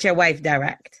do you let your wife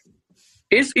direct?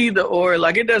 It's either or.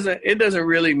 Like it doesn't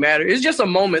really matter. It's just a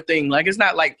moment thing. Like it's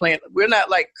not like planned. We're not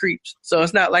like creeps, so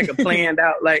it's not like a planned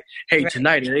out. Like, hey,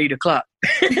 tonight at 8:00,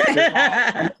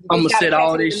 I'm gonna set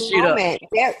all this shit up.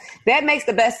 That makes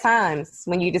the best times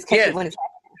when you just catch it when it's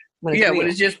happening. When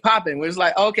it's just popping. When it's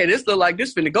like, okay, this look like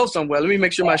this finna go somewhere. Let me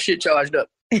make sure my shit charged up.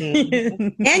 And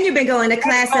you've been going to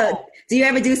class. So do you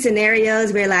ever do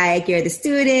scenarios where like you're the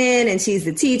student and she's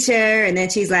the teacher, and then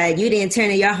she's like, you didn't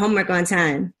turn in your homework on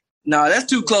time? No, that's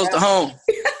too close to home.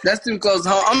 That's too close to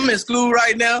home. I'm in school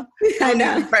right now. I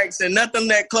know. Practicing nothing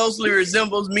that closely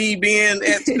resembles me being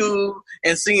at school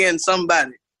and seeing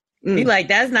somebody. You like,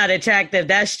 that's not attractive.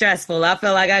 That's stressful. I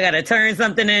feel like I got to turn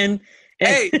something in.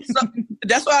 Hey, so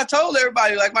that's what I told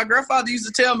everybody. Like my grandfather used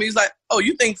to tell me, he's like, oh,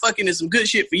 you think fucking is some good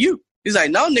shit for you? He's like,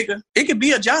 no, nigga, it could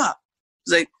be a job.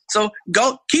 He's like, so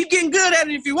go keep getting good at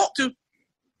it if you want to.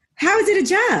 How is it a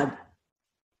job?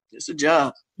 It's a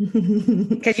job.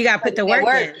 Because you got to put the work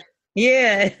in.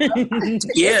 Yeah.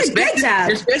 Yeah,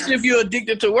 especially if you're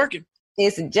addicted to working.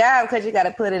 It's a job because you got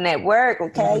to put in that work,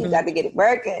 okay? You got to get it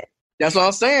working. That's what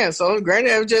I'm saying. So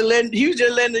Granddad was just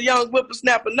letting the young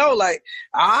whippersnapper know, like,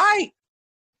 all right,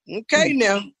 okay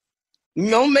now. You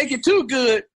don't make it too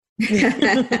good.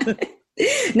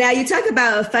 Now you talk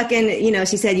about fucking,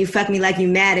 she said you fuck me like you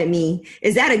mad at me.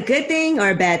 Is that a good thing or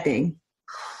a bad thing?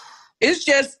 It's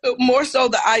just more so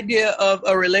the idea of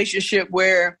a relationship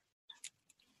where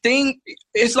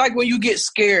it's like when you get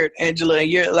scared, Angela,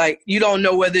 and you're like, you don't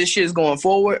know whether this shit is going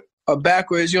forward or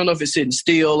backwards. You don't know if it's sitting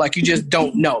still. Like, you just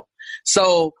don't know.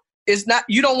 So it's not,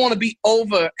 you don't want to be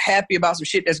over happy about some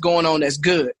shit that's going on that's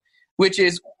good, which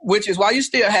is why you're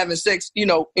still having sex, in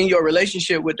your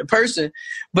relationship with the person,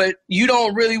 but you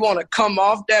don't really want to come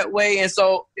off that way. And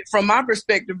so from my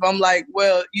perspective, I'm like,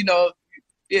 well,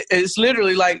 it's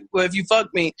literally like, well, if you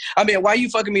fuck me, why are you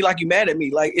fucking me like you mad at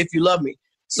me? Like, if you love me.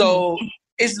 So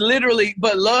it's literally,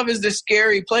 but love is this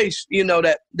scary place,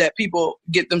 that people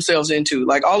get themselves into,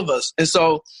 like all of us. And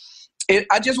so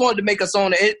I just wanted to make a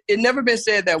song. It never been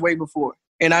said that way before.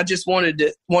 And I just wanted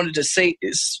to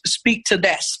speak to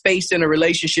that space in a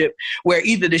relationship where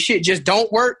either the shit just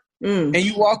don't work and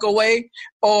you walk away,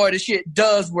 or the shit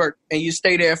does work and you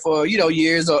stay there for,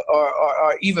 years or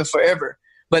even forever.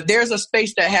 But there's a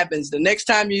space that happens. The next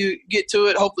time you get to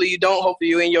it, hopefully you don't.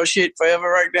 Hopefully you in your shit forever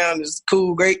right now. It's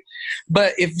cool, great.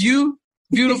 But if you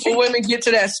beautiful women get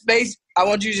to that space, I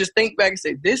want you to just think back and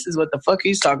say, this is what the fuck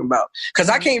he's talking about. Because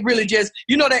I can't really just,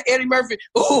 that Eddie Murphy,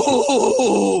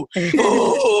 ooh,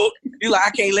 you like,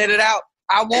 I can't let it out.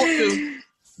 I want to,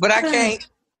 but I can't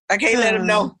let him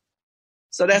know.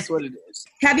 So that's what it is.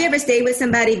 Have you ever stayed with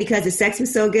somebody because the sex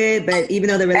was so good, but even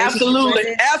though the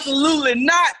relationship Absolutely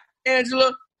not,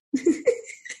 Angela.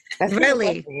 That's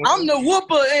really. I'm the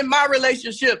whooper in my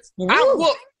relationships. I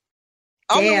whoop.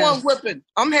 I'm the one whipping.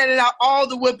 I'm handing out all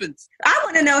the whippings. I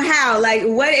want to know how. Like,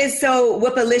 what is so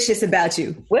whippalicious about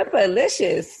you?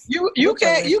 Whippalicious. You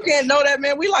can't know that,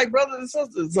 man. We like brothers and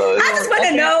sisters. So, I just want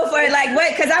to know what,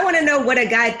 because I want to know what a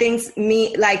guy thinks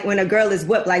like when a girl is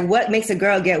whooped. Like, what makes a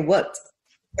girl get whooped?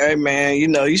 Hey, man,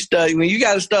 you start when you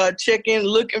got to start checking,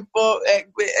 looking for. Hey,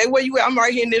 where you at? I'm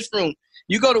right here in this room.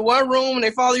 You go to one room and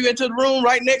they follow you into the room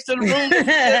right next to the room.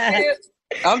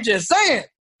 I'm just saying.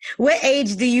 What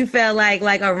age do you feel like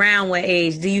around what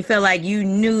age do you feel like you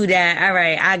knew that, all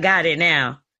right, I got it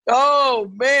now?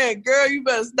 Oh, man, girl, you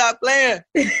better stop playing.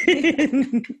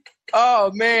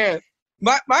 Oh, man.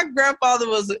 My grandfather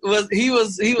was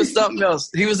something else.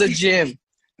 He was a gym.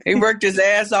 He worked his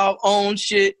ass off on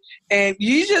shit. And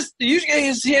you can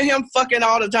hear him fucking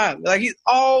all the time. Like, he's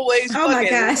always fucking. Oh, my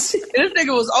gosh. And this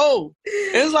nigga was old.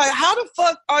 And it's like, how the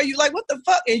fuck are you? Like, what the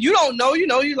fuck? And you don't know.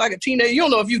 You're like a teenager. You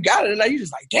don't know if you got it or not. You're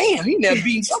just like, damn, he never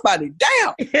beating somebody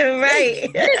down. Right.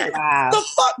 Wow. What the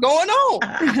fuck going on?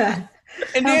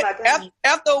 And then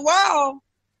after a while,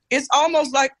 it's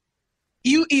almost like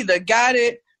you either got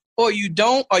it or you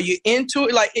don't, or you're into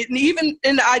it. Like, even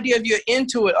in the idea of you're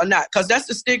into it or not, because that's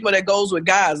the stigma that goes with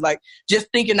guys. Like, just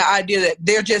thinking the idea that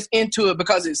they're just into it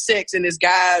because it's sex and it's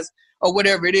guys or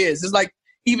whatever it is. It's like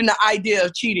even the idea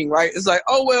of cheating, right? It's like,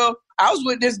 oh, well, I was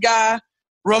with this guy,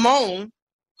 Ramon,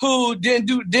 who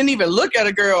didn't even look at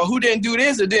a girl, who didn't do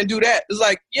this or didn't do that. It's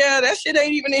like, yeah, that shit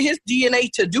ain't even in his DNA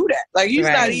to do that. Like, he's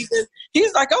not even,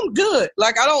 he's like, I'm good.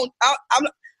 Like, I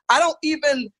don't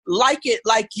even like it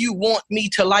like you want me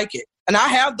to like it. And I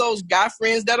have those guy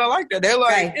friends that are like that. They're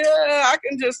like, yeah, I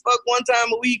can just fuck one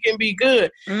time a week and be good.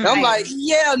 And I'm like,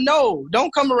 yeah, no,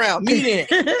 don't come around me then.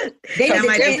 They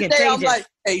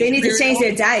need to change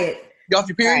their diet. You off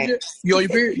your period? Right. You on your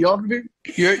period? You off your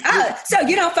period? So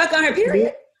you don't fuck on her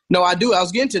period? No, I do. I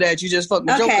was getting to that. You just fucked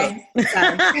the joke up.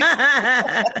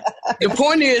 The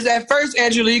point is, at first,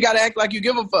 Angela, you got to act like you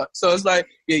give a fuck. So it's like,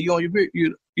 yeah, you on your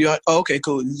period? Okay,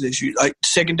 cool. You, like,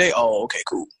 second day? Oh, okay,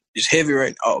 cool. It's heavy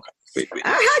right now. Oh, okay. Wait.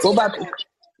 Go back.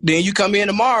 Then you come in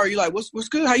tomorrow. You're like, what's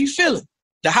good? How you feeling?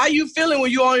 The how you feeling when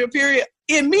you on your period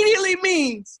immediately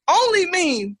only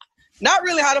means, not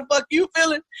really how the fuck you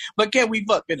feeling, but can we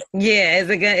fuck in it? Yeah, is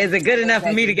it good enough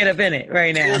for me to get up in it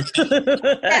right now?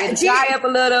 Dry up a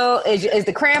little. Is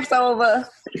the cramps over?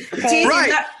 Okay.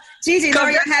 Right. Gigi,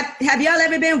 have y'all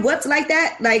ever been whooped like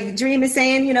that? Like Dream is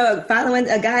saying, following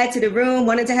a guy to the room,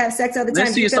 wanting to have sex all the time.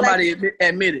 Let's see if somebody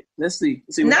admit it. Let's see.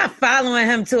 Not following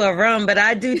him to a room, but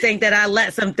I do think that I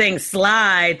let some things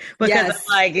slide because I'm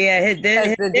like, his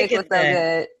dick is so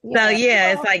good. So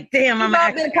yeah, it's like, damn,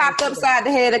 I'm been popped upside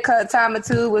the head a time or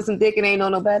two with some dick and ain't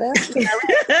no better.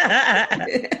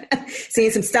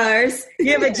 Seeing some stars.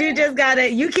 Yeah, but you just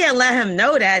you can't let him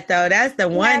know that though. That's the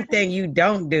one thing you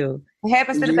don't do. It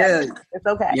happens to the best. It's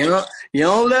okay. You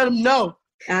don't let them know.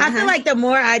 I feel like the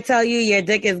more I tell you your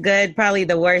dick is good, probably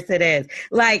the worse it is.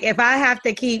 Like if I have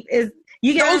to keep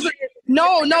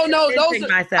No. Those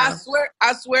myself.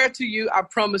 I swear to you, I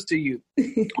promise to you,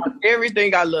 on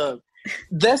everything I love.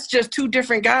 That's just two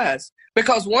different guys.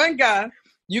 Because one guy,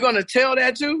 you're gonna tell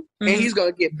that to, and he's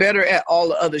gonna get better at all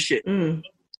the other shit. And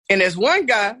there's one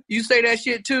guy you say that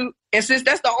shit to, and since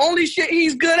that's the only shit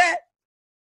he's good at,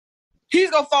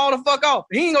 he's gonna fall the fuck off.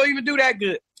 He ain't gonna even do that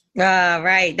good.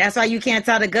 Right. That's why you can't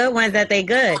tell the good ones that they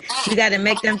good. You got to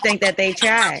make them think that they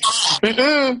tried.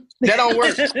 That don't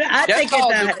work.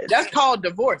 That's called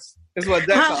divorce. Is what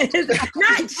that's called. It's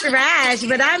not trash,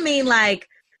 but I mean, like,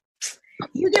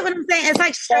 you get what I'm saying? It's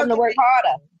like Tell him to work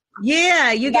harder.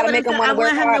 Yeah, you get what I'm saying? I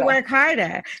want him to work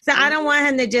harder. So I don't want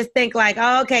him to just think like,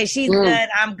 oh, okay, she's good,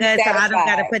 I'm good, so I don't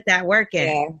got to put that work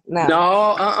in. Yeah,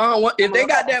 no. If they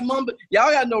got that mamba, y'all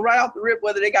got to know right off the rip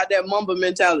whether they got that mamba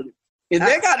mentality. If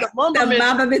they got the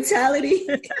mamba mentality,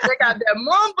 they got that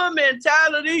mamba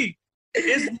mentality.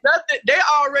 It's nothing. They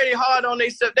already hard on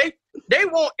themselves. They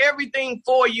want everything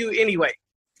for you anyway.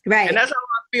 Right. And that's how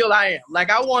I feel I am. Like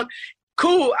I want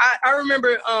cool. I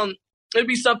remember it'd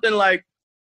be something like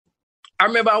I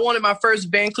wanted my first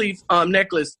Van Cleef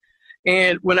necklace,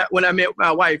 and when I met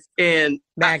my wife, and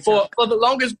for the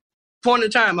longest point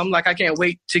in time, I'm like, I can't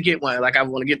wait to get one. Like I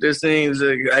want to get this thing. It's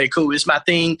like, hey, cool, it's my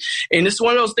thing. And it's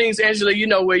one of those things, Angela, you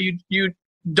know, where you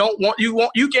don't want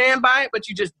you can buy it, but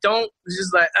you just don't. It's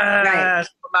just like right.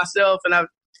 For myself,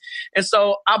 and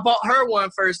so I bought her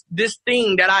one first. This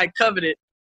thing that I coveted,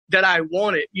 that I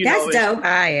wanted. That's dope.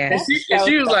 Yeah. And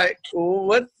she was like,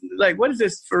 what is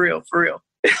this for real? For real.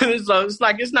 So it's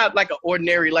like it's not like an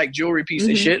ordinary like jewelry piece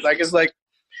and shit. Like it's like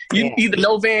you either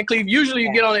know Van Cleef. Usually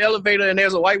you get on the elevator and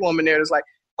there's a white woman there that's like,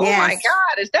 oh my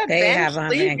God, is that Van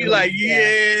Cleef? You're like,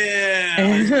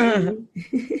 yeah.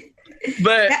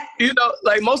 But you know,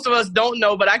 like most of us don't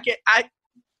know, but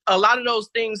a lot of those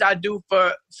things I do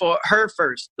for her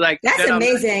first. Like that's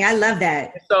amazing. I love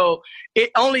that. So it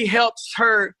only helps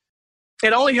her.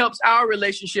 It only helps our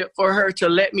relationship for her to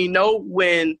let me know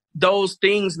when those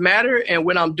things matter and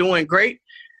when I'm doing great.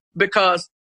 Because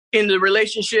in the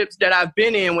relationships that I've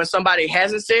been in, when somebody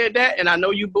hasn't said that and I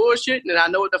know you bullshit and I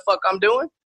know what the fuck I'm doing,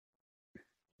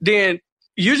 then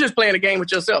you're just playing a game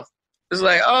with yourself. It's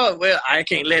like, oh, well, I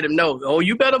can't let him know. Oh,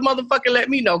 you better motherfucking let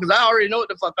me know because I already know what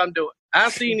the fuck I'm doing.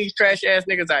 I've seen these trash ass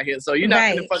niggas out here, so you're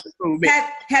not gonna fucking prove me.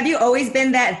 Have you always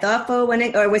been that thoughtful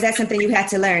or was that something you had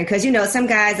to learn? Because you know, some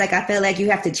guys, like I feel like you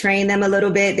have to train them a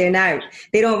little bit. They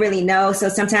don't really know, so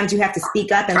sometimes you have to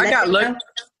speak up and let them know.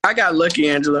 I got lucky,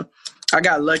 Angela. I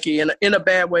got lucky in a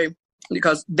bad way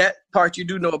because that part you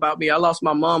do know about me. I lost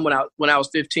my mom when I was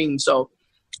 15, so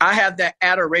I have that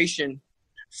adoration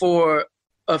for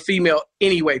a female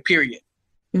anyway. Period.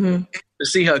 Mm-hmm. To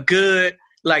see her good.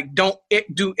 Like, don't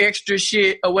do extra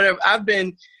shit or whatever. I've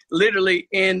been literally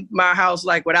in my house,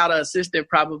 like, without an assistant,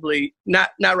 probably not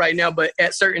right now, but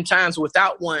at certain times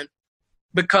without one,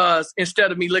 because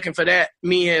instead of me looking for that,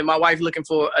 me and my wife looking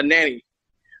for a nanny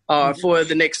for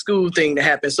the next school thing to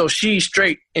happen. So she's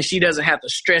straight and she doesn't have to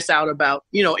stress out about,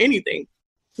 anything.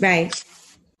 Right.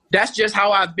 That's just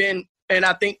how I've been. And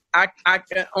I think I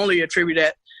can only attribute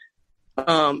that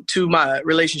to my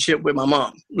relationship with my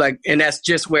mom, and that's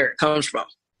just where it comes from.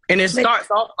 And it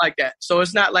starts off like that. So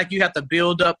it's not like you have to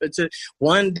build up into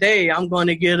one day I'm going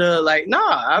to get right.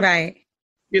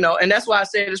 And that's why I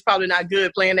said it's probably not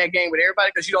good playing that game with everybody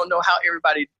because you don't know how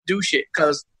everybody do shit.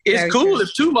 Because it's very cool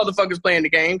if two motherfuckers playing the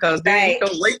game because then you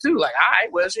can wait too. Like, all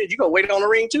right, well, shit, you gonna wait on the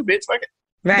ring too, bitch. Fuck it.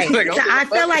 Right. So I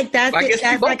feel like that's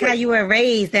like how you were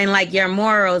raised and like your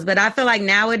morals. But I feel like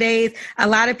nowadays a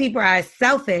lot of people are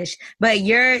selfish, but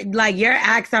your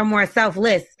acts are more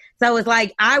selfless. So it's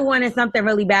like I wanted something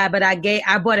really bad, but I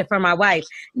bought it for my wife.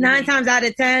 9 times out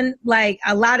of 10, like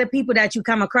a lot of people that you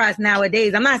come across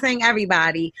nowadays, I'm not saying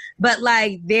everybody, but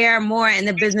like they're more in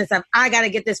the business of I got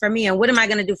to get this for me. And what am I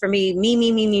going to do for me?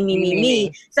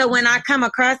 Me. So when I come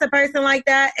across a person like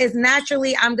that, it's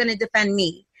naturally I'm going to defend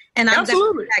me. And I'm going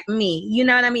to protect me. You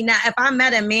know what I mean? Now, if I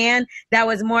met a man that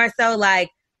was more so like,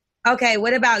 okay,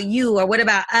 what about you or what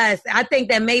about us? I think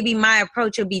that maybe my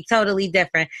approach would be totally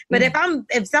different. But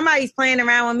if somebody's playing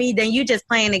around with me, then you just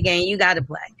playing the game. You got to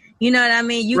play. You know what I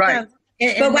mean? But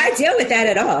why deal with that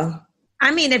at all? I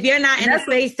mean, if you're not in a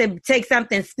space to take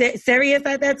something serious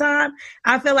at that time,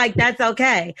 I feel like that's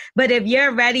okay. But if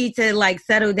you're ready to like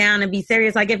settle down and be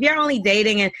serious, like if you're only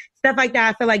dating and stuff like that,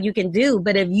 I feel like you can do.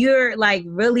 But if you're like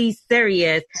really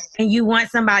serious and you want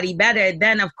somebody better,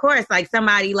 then of course, like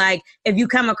somebody like if you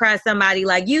come across somebody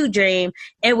like you, Dream,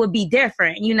 it would be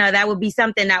different. That would be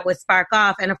something that would spark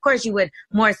off. And of course, you would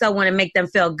more so want to make them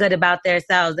feel good about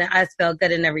themselves and us feel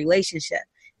good in the relationship.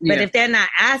 But if they're not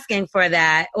asking for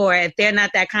that, or if they're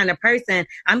not that kind of person,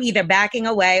 I'm either backing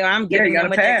away or I'm giving them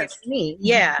what they give to me.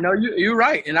 Yeah. No, you're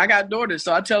right. And I got daughters,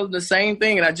 so I tell them the same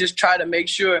thing. And I just try to make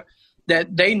sure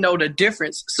that they know the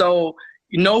difference. So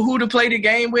you know who to play the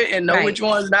game with and know which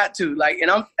ones not to. Like,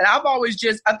 and I've always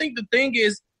just, I think the thing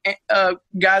is,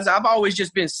 guys, I've always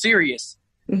just been serious.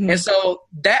 Mm-hmm. And so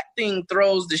that thing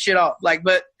throws the shit off. Like,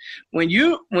 but when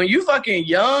you fucking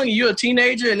young, you're a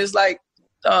teenager and it's like,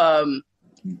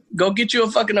 go get you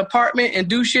a fucking apartment and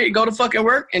do shit, go to fucking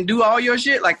work and do all your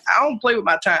shit. Like, I don't play with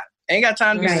my time. I ain't got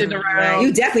time to be sitting around.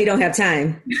 You definitely don't have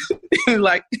time.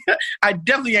 Like, I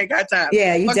definitely ain't got time.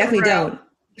 Yeah, you definitely don't.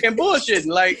 And bullshitting.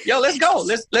 Like, yo, let's go.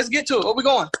 Let's get to it. Where we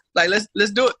going? Like,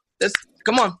 let's do it.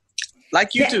 Come on.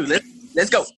 Like you too. Let's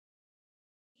go.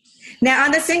 Now,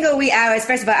 on the single Wee Hours,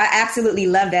 first of all, I absolutely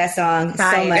love that song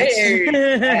so much.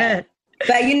 Hey.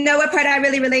 But you know what part I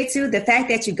really relate to? The fact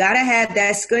that you got to have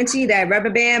that scrunchie, that rubber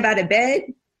band by the bed,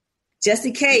 just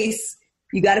in case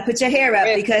you got to put your hair up,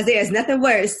 because there's nothing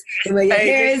worse than when your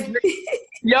hair is...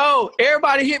 Yo,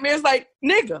 everybody hit me. It's like,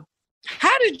 nigga,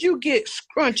 how did you get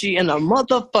scrunchy in a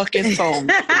motherfucking song?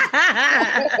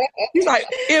 He's like,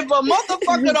 if a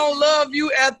motherfucker don't love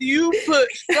you after you put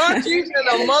scrunchies in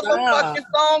a motherfucking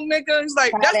song, nigga, it's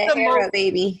like, that's the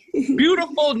most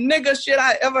beautiful nigga shit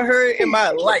I ever heard in my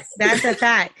life. That's a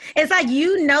fact. It's like,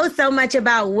 you know so much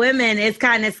about women, it's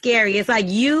kind of scary. It's like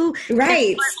you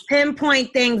can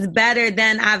pinpoint things better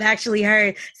than I've actually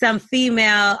heard some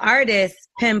female artists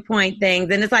pinpoint things.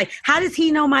 And it's like, how does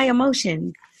he know my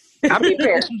emotions? I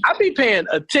be paying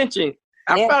attention.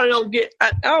 I probably don't get,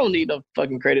 I don't need no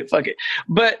fucking credit. Fuck it.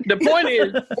 But the point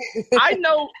is, I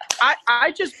know,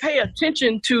 I just pay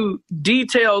attention to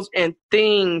details and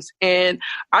things. And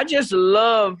I just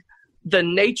love the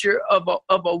nature of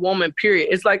a woman, period.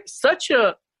 It's like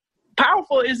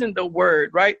powerful isn't the word,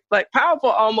 right? Like, powerful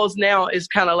almost now is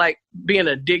kind of like being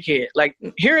a dickhead. Like,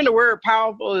 hearing the word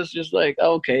powerful is just like,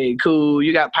 okay, cool,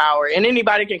 you got power. And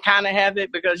anybody can kind of have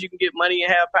it because you can get money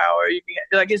and have power. You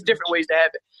can, like, it's different ways to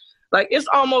have it. Like, it's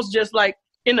almost just like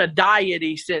in a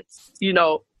deity sense, you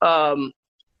know,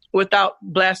 without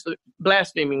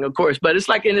blaspheming, of course. But it's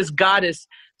like in this goddess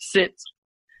sense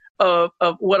of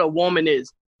what a woman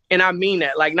is. And I mean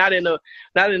that, like, not in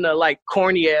a like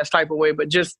corny ass type of way, but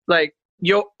just like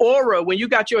your aura, when you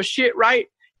got your shit right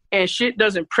and shit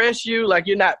doesn't press you, like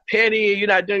you're not petty, you're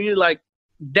not doing, you like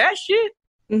that shit,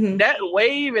 that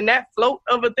wave and that float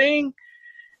of a thing,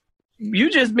 you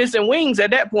just missing wings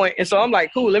at that point. And so I'm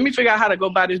like, cool, let me figure out how to go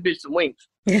buy this bitch some wings.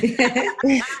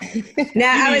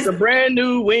 Now I was some brand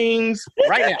new wings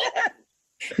right now.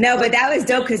 No, but that was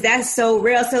dope because that's so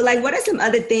real. So like, what are some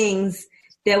other things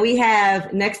that we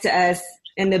have next to us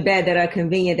in the bed that are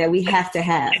convenient that we have to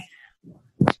have?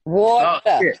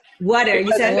 Water. Water.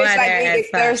 You said water. Like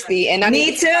thirsty, and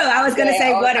me too. I was gonna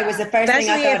say water was the first thing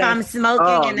I thought of. Especially if I'm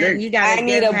smoking, and then you got. I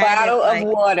need a bottle of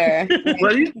water.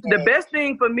 Well, the best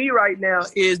thing for me right now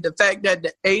is the fact that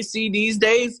the AC these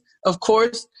days, of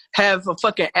course, have a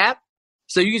fucking app,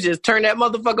 so you can just turn that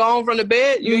motherfucker on from the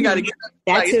bed. You ain't got to get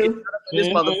that too. This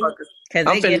motherfucker,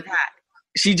 because they get hot.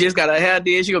 She just got her hair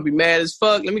did. She gonna be mad as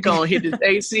fuck. Let me go and hit this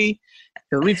AC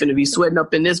because we finna be sweating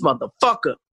up in this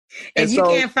motherfucker. If you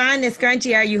can't find the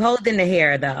scrunchie, are you holding the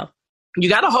hair though? You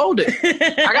gotta hold it.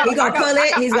 He's gonna pull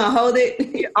it. He's gonna hold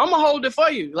it. I'm gonna hold it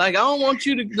for you. Like, I don't want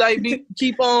you to like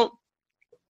keep on.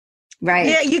 Right.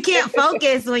 Yeah, you can't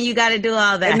focus when you got to do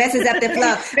all that. It messes up the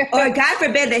flow. Or God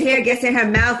forbid the hair gets in her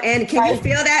mouth. And can you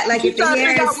feel that? Like if the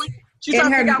hair is she's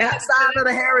trying to figure out what side of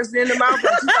the hair is in the mouth.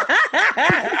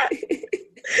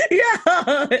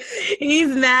 Yo, he's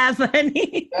mad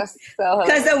funny. Because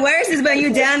the worst is when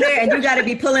you're down there and you got to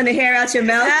be pulling the hair out your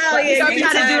mouth. Hell yeah, you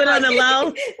trying to do it on the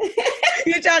low.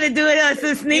 You trying to do it on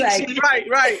some sneak shit.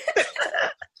 Right.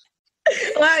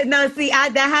 Well, no, see,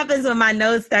 that happens when my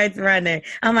nose starts running.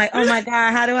 I'm like, oh my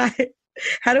God,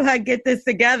 how do I get this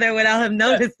together without him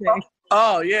noticing?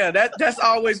 Oh yeah, that's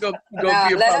always go be a let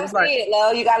problem. him see it,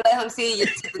 Lo. You gotta let him see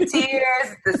the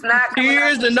tears, the snot,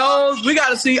 tears, the nose. We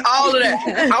gotta see all of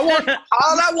that.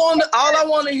 All I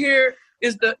want to hear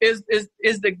is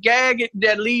the gag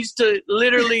that leads to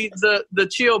literally the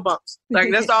chill bumps. Like,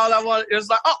 that's all I want. It's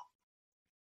like, oh.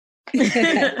 You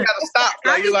gotta stop.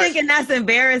 I'm just thinking that's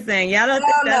embarrassing. Y'all don't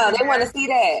think no, they want to see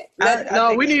that.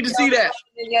 No, we need to see that.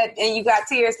 And you got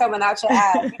tears coming out your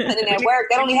eyes. You put in that work.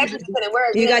 They don't even have to put in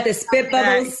work. You got the spit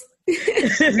bubbles.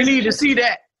 We need to see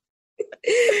that.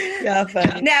 Y'all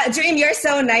funny. Now, Dream, you're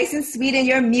so nice and sweet in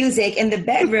your music in the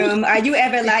bedroom. Are you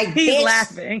ever like, he's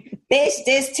laughing. Bitch,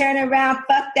 this turn around,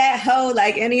 fuck that hoe,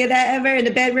 like any of that ever in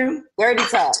the bedroom? Dirty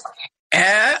talk.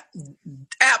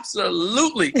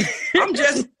 Absolutely.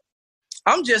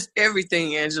 I'm just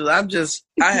everything, Angela.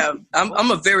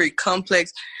 I'm a very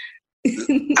complex.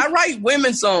 I write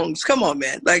women's songs. Come on,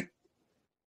 man. Like,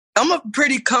 I'm a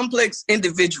pretty complex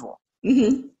individual.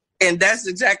 Mm-hmm. And that's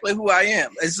exactly who I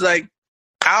am. It's like,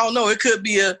 I don't know. It could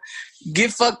be a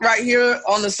get fucked right here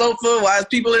on the sofa while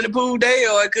people in the pool day,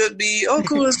 or it could be, oh,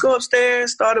 cool, let's go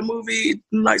upstairs, start a movie,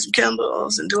 light some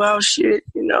candles, and do our shit.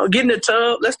 You know, get in the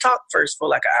tub. Let's talk first for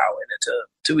like an hour in the tub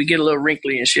till we get a little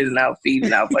wrinkly and shit in our feet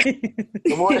and our body.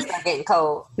 The water start getting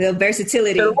cold. The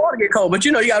versatility. The water get cold, but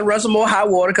you know you got to run some more hot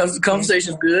water because the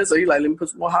conversation's good. So you like, let me put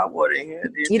some more hot water in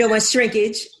here. You don't want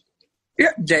shrinkage.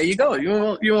 Yeah, there you go. You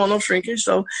don't want no shrinkage.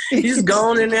 So you just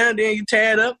go in there, then you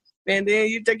tie it up, and then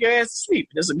you take your ass to sleep.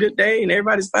 It's a good day, and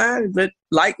everybody's fine. But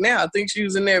like now, I think she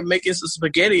was in there making some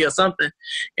spaghetti or something,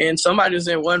 and somebody was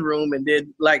in one room and did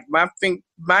like my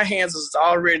hands was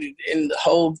already in the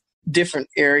whole different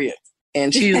area,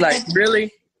 and she's like,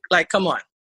 really, like, come on,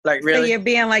 like really. So you're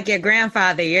being like your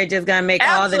grandfather. You're just gonna make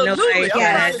Absolutely. all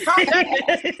the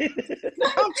noise.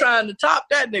 I'm trying to top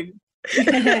that nigga.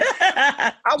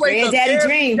 I wake up Granddaddy every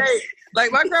dream. day.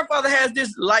 Like, my grandfather has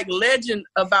this like legend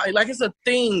about it. Like, it's a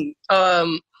thing. I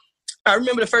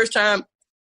remember the first time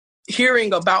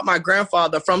hearing about my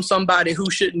grandfather from somebody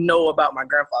who shouldn't know about my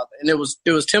grandfather, and it was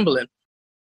Timbaland.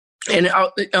 And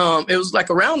it was like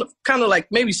around kind of like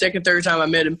maybe second, third time I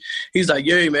met him. He's like,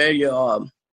 yeah, man, yeah,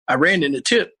 I ran into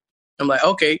Tip. I'm like,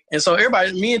 okay. And so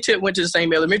me and Tip went to the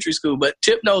same elementary school, but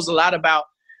Tip knows a lot about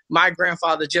my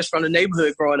grandfather just from the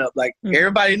neighborhood growing up. Like,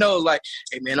 everybody knows, like,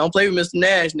 hey, man, don't play with Mr.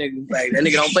 Nash, nigga. Like, that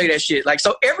nigga don't play that shit. Like,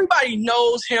 so everybody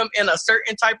knows him in a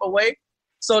certain type of way.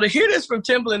 So to hear this from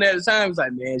Timbaland at the time, was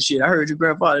like, man, shit, I heard your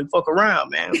grandfather didn't fuck around,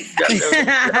 man.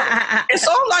 And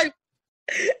so I'm like,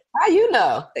 how you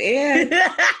know? Yeah.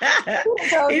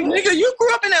 Nigga, you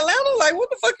grew up in Atlanta? Like, what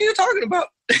the fuck are you talking about?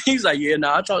 He's like, yeah,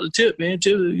 I talked to Tip, man.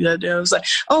 Tip, I was like,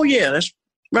 oh, yeah, that's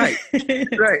right.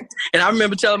 Right. And I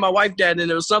remember telling my wife that, and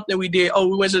there was something we did. Oh,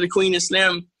 we went to the Queen and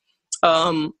Slim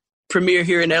premiere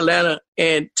here in Atlanta,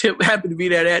 and Tip happened to be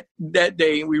there that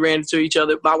day, and we ran into each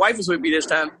other. My wife was with me this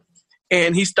time,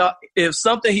 and he stopped. If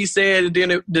something he said, and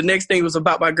then the next thing was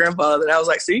about my grandfather, and I was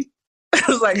like, see? I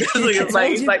was like,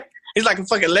 he's like a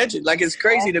fucking legend. Like, it's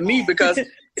crazy to me because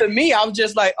to me, I was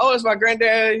just like, oh, it's my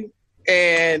granddad.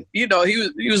 And, you know,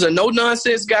 he was a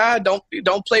no-nonsense guy. Don't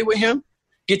play with him.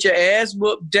 Get your ass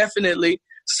whooped, definitely.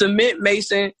 Cement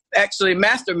mason, actually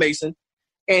master mason.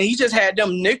 And he just had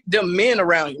them men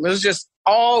around him. It was just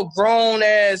all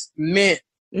grown-ass men.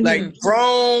 Mm-hmm. Like,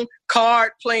 grown,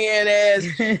 card-playing ass.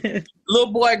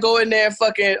 Little boy go in there and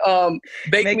fucking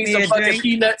bake me some fucking drink.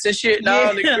 Peanuts and shit.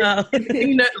 No, yeah.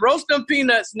 Roast them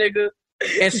peanuts, nigga,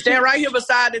 and stand right here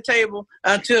beside the table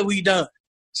until we done.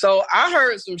 So I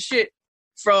heard some shit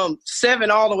from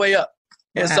 7 all the way up.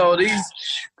 And so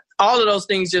all of those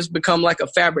things just become like a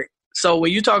fabric. So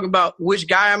when you talk about which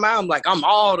guy am I, I'm like, I'm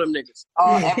all them niggas.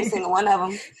 Oh, every single one of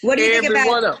them. What do you think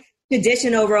about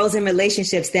traditional roles in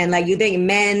relationships then? Like, you think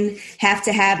men have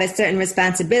to have a certain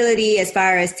responsibility as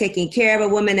far as taking care of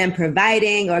a woman and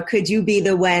providing, or could you be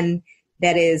the one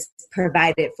that is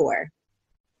provided for?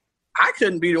 I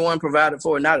couldn't be the one provided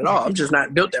for, not at all. I'm just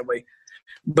not built that way.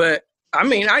 But, I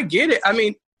mean, I get it. I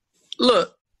mean,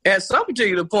 look, at some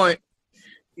particular point,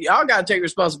 y'all got to take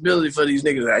responsibility for these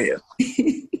niggas out here.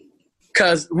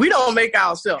 Because we don't make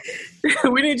ourselves.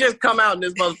 We didn't just come out in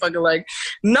this motherfucker like,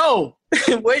 no.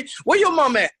 Where your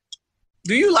mom at?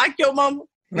 Do you like your mama?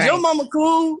 Is your mama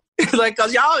cool? Like,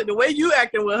 because y'all, the way you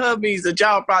acting with her means that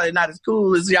y'all probably not as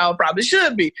cool as y'all probably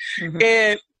should be. Mm-hmm.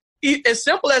 And as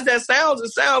simple as that sounds,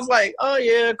 it sounds like, oh,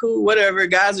 yeah, cool, whatever.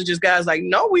 Guys are just guys. Like,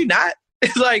 no, we not.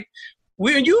 It's like,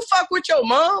 when you fuck with your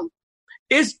mom,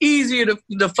 it's easier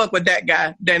to fuck with that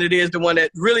guy than it is the one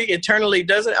that really internally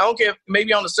doesn't. I don't care if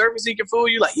maybe on the surface he can fool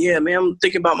you. Like, yeah, man, I'm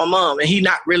thinking about my mom. And he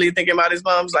not really thinking about his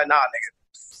mom. It's like, nah,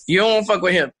 nigga, you don't fuck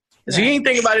with him. If he ain't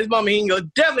thinking about his mom, he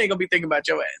definitely ain't gonna be thinking about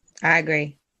your ass. I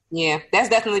agree. Yeah, that's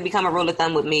definitely become a rule of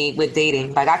thumb with me with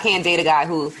dating. Like, I can't date a guy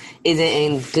who isn't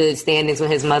in good standings with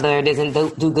his mother, doesn't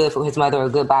do good for his mother or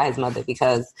good by his mother,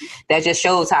 because that just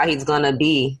shows how he's gonna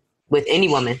be with any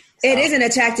woman. So. It is an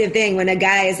attractive thing when a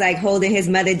guy is like holding his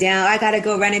mother down. I got to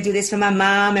go run and do this for my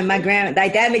mom and my grandma.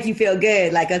 Like, that make you feel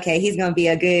good. Like, okay, he's going to be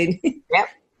a good. Yep.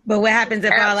 But what happens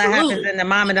if all that happens and the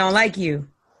mama don't like you?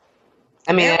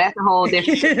 I mean, that's a whole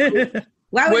different.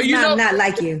 Why would mom not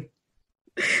like you?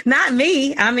 Not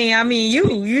me. I mean,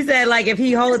 you said like if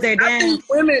he holds her down.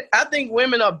 I think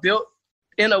women are built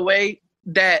in a way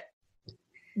that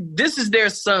this is their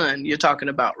son you're talking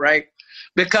about, right?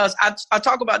 Because I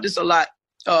talk about this a lot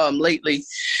lately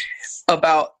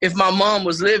about if my mom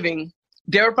was living,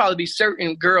 there would probably be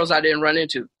certain girls I didn't run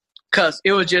into because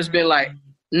it was just been like,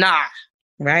 nah.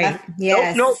 Right.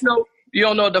 Yes. No. You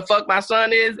don't know what the fuck my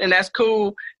son is, and that's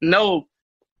cool. No.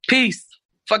 Peace.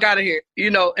 Fuck out of here.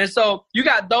 And so you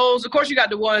got those. Of course, you got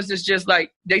the ones that's just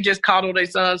like, they just coddle their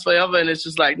sons forever, and it's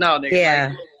just like, no, nigga. Yeah.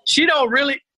 Like, she don't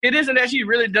really, it isn't that she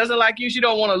really doesn't like you. She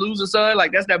don't want to lose a son.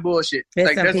 Like, that's that bullshit.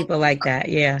 There's like, some people like that,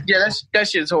 yeah. Yeah, that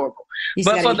shit's horrible.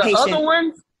 But for the other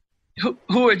ones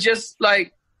who are just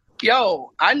like,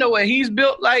 yo, I know what he's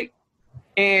built like,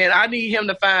 and I need him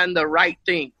to find the right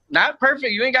thing. Not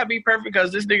perfect. You ain't got to be perfect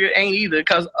because this nigga ain't either.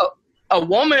 Because a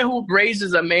woman who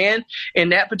raises a man in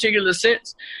that particular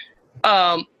sense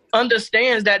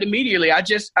understands that immediately. I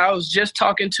was just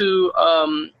talking to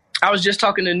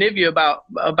Nivea about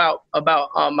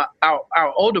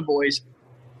our older boys,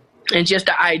 and just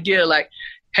the idea like,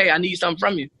 hey, I need something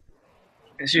from you.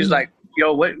 And she was like,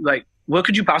 yo, what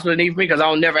could you possibly need from me? Because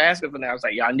I'll never ask her for that. I was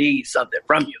like, yo, I need something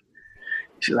from you.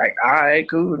 She's like, all right,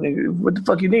 cool, nigga. What the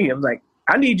fuck you need? I was like,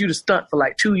 I need you to stunt for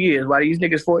like 2 years while these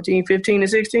niggas 14, 15, and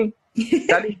 16.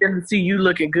 I need them to see you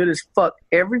looking good as fuck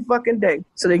every fucking day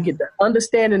so they get the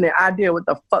understanding and idea what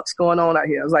the fuck's going on out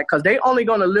here. I was like, because they only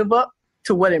going to live up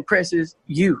to what impresses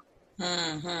you.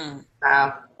 Mm-hmm.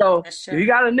 Wow. So if you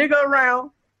got a nigga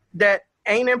around that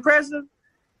ain't impressive,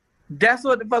 that's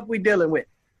what the fuck we dealing with.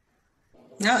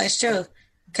 No, it's true.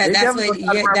 Because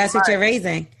that's what you're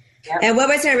raising. Yep. And what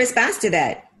was her response to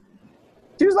that?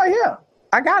 She was like, yeah,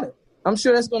 I got it. I'm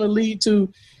sure that's going to lead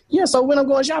to, so when I'm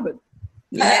going shopping.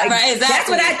 Yeah, right,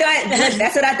 exactly.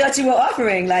 That's what I thought you were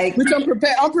offering. Like, which I'm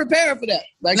prepared for that.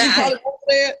 Like, she probably won't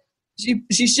say it.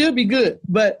 She should be good,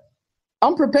 but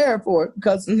I'm prepared for it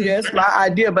because it's my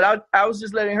idea. But I was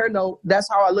just letting her know that's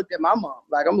how I looked at my mom.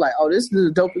 Like, I'm like, oh, this is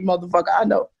the dopest motherfucker I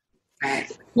know.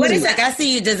 Right. What is like? I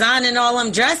see you designing all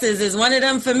them dresses. Is one of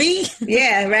them for me?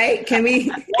 Yeah, right. Can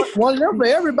we? One of them for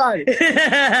everybody.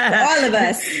 All of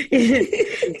us.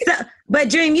 But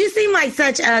Dream, you seem like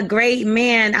such a great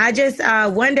man. I just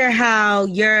wonder how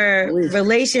your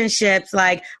relationships,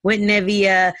 like with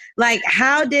Nivea, like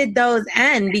how did those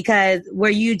end? Because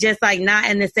were you just like not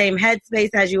in the same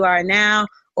headspace as you are now,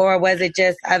 or was it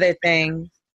just other things?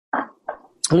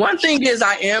 One thing is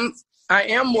I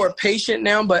am more patient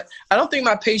now, but I don't think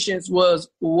my patience was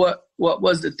what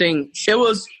was the thing. It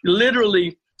was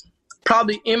literally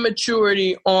probably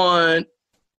immaturity on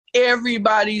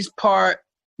everybody's part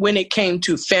when it came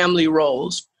to family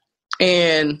roles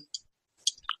and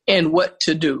what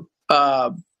to do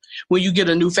when you get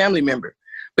a new family member.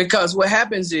 Because what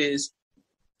happens is,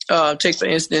 take for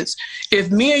instance, if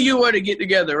me and you were to get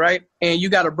together, right, and you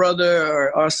got a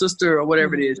brother or a sister or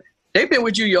whatever it is, they've been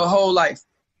with you your whole life.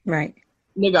 Right.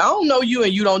 Nigga, I don't know you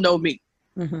and you don't know me.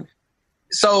 Mm-hmm.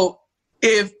 So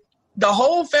if the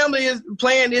whole family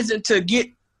plan isn't to get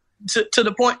to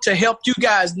the point to help you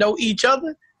guys know each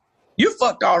other, you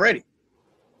fucked already.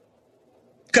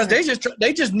 Because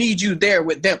they just need you there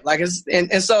with them. Like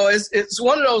so it's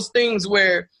one of those things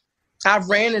where I've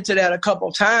ran into that a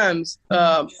couple times,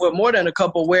 well, more than a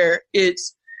couple, where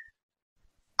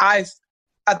I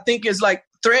think it's like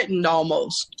threatened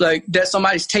almost, like that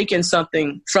somebody's taking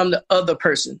something from the other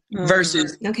person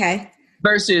versus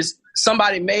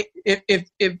somebody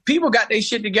if people got their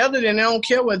shit together, then they don't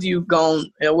care whether you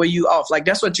gone or where you off. Like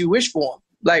that's what you wish for them.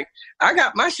 Like I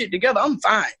got my shit together, I'm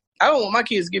fine. I don't want my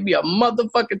kids to give me a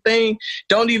motherfucking thing.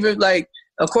 Don't even like.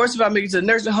 Of course, if I make it to the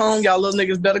nursing home, y'all little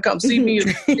niggas better come see me. I'm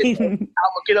gonna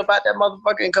get up out that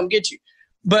motherfucker and come get you.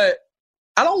 But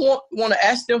I don't want to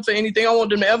ask them for anything. I want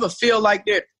them to ever feel like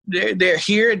they're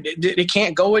here. They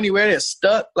can't go anywhere. They're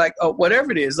stuck. Like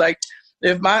whatever it is. Like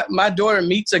if my daughter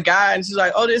meets a guy and she's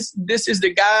like, "Oh, this is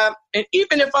the guy," and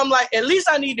even if I'm like, at least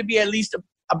I need to be at least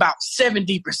about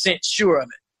 70% sure of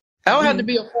it. I don't have to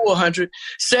be a full 100,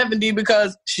 70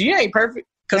 because she ain't perfect.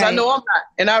 Because I know I'm not,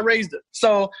 and I raised her.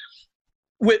 So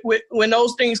when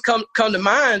those things come to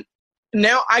mind,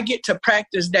 now I get to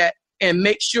practice that and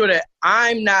make sure that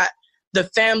I'm not the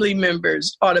family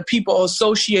members or the people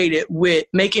associated with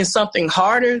making something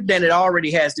harder than it already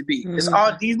has to be. Mm-hmm. It's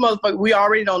all these motherfuckers, we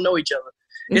already don't know each other.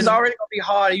 Mm-hmm. It's already gonna be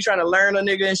hard. You trying to learn a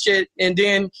nigga and shit, and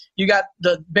then you got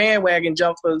the bandwagon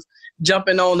jumpers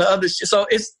jumping on the other shit. So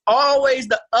it's always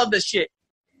the other shit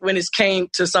when it came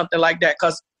to something like that.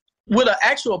 Because with an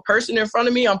actual person in front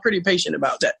of me, I'm pretty patient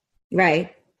about that.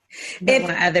 Right. When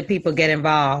other people get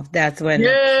involved, that's when.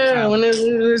 Yeah, when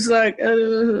it's like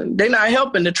they're not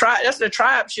helping the tribe. That's the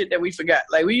tribe shit that we forgot.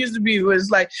 Like we used to be, was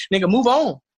like, nigga, move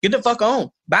on, get the fuck on,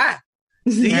 bye,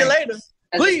 see you later.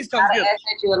 Please come get us.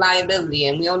 That's you a liability,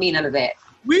 and we don't need none of that.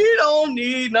 We don't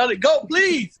need none of go.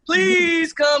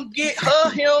 Please come get her,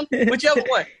 him, whichever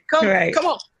one. Come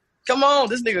on. Come on,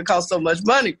 this nigga costs so much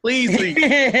money. Please.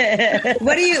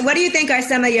 What do you think are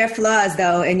some of your flaws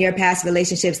though in your past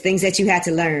relationships? Things that you had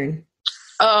to learn.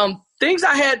 Things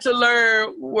I had to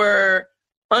learn were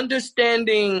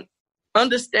understanding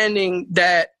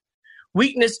that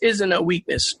weakness isn't a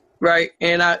weakness, right?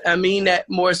 And I mean that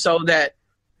more so that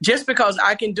just because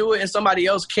I can do it and somebody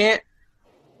else can't,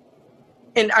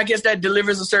 and I guess that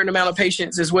delivers a certain amount of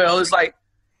patience as well. It's like,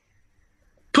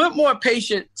 put more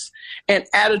patience and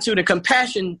attitude and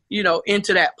compassion,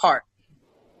 into that part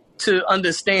to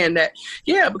understand that,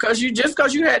 because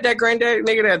you had that granddaddy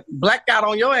nigga that blacked out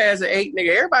on your ass at 8,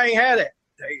 nigga, everybody ain't had that.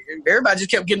 Everybody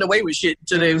just kept getting away with shit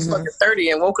until they was fucking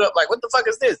 30 and woke up like, what the fuck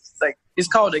is this? It's like, it's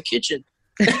called a kitchen.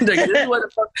 This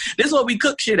is what we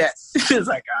cook shit at. It's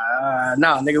like,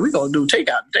 nah, nigga, we gonna do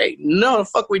takeout today. No, the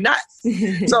fuck we not.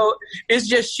 So it's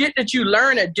just shit that you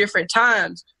learn at different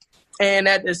times. And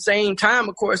at the same time,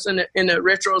 of course, in the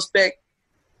retrospect,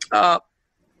 well,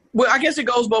 I guess it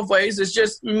goes both ways. It's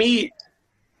just me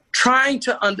trying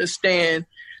to understand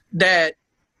that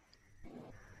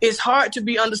it's hard to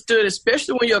be understood,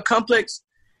 especially when you're a complex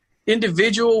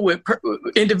individual with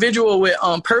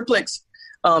perplex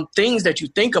things that you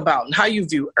think about and how you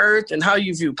view Earth and how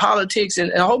you view politics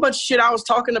and a whole bunch of shit I was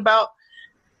talking about.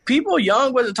 People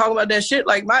young wasn't talking about that shit.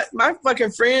 Like my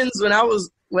fucking friends when I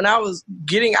was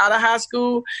getting out of high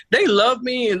school, they loved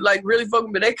me and like really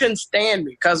fucking, but they couldn't stand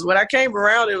me because when I came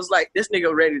around, it was like, this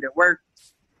nigga ready to work.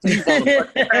 He's gonna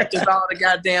practice all the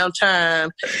goddamn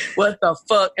time. What the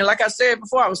fuck? And like I said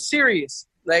before, I was serious.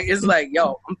 Like, it's like,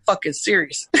 yo, I'm fucking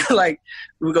serious. Like,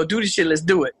 we're gonna do this shit. Let's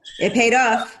do it. It paid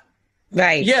off.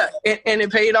 Right. Yeah, and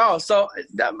it paid off. So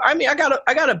I mean, I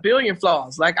got a billion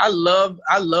flaws. Like I love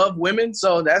women.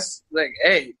 So that's like,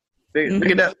 hey, look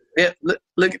at that. Yeah,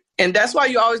 look, and that's why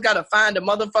you always gotta find a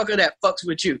motherfucker that fucks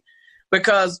with you,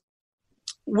 because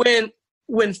when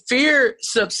fear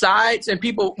subsides and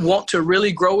people want to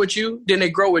really grow with you, then they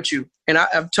grow with you. And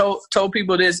I've told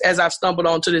people this as I've stumbled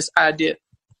onto this idea.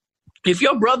 If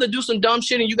your brother do some dumb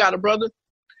shit and you got a brother,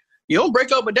 you don't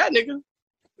break up with that nigga.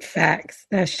 Facts.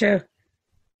 That's true.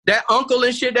 That uncle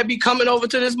and shit that be coming over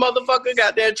to this motherfucker,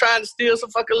 got there trying to steal some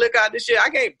fucking liquor out of this shit. I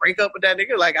can't break up with that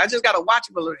nigga. Like, I just got to watch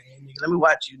him a little. Hey, nigga, let me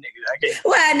watch you, nigga. I can't.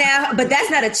 Well, now, but that's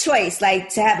not a choice, like,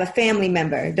 to have a family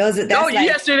member. Yes, it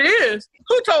is.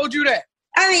 Who told you that?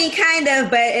 I mean, kind of,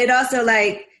 but it also,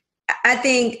 like, I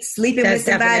think sleeping with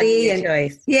somebody and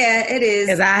choice. Yeah, it is.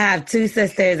 Because I have 2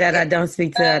 sisters that I don't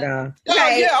speak to at all.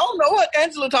 Right. Yeah, I don't know what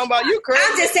Angela talking about. You crazy?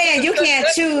 I'm just saying you can't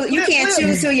choose. You can't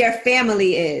choose who your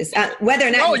family is. Whether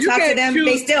or not you talk to them,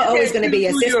 they still always going to be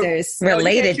your sisters.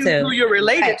 Related to who you're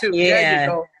related to.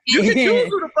 Yeah, you can choose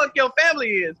who the fuck your family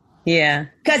is. Yeah.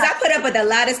 Because I put up with a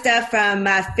lot of stuff from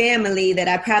my family that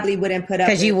I probably wouldn't put up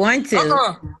with. Because you want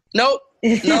to. Nope.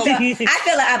 I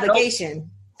feel an obligation. Nope.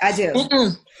 I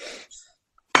do.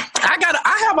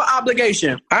 I have an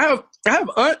obligation. I have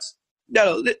aunts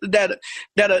that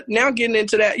are now getting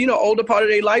into that, older part of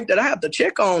their life that I have to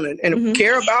check on and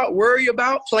care about, worry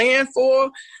about, plan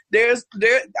for.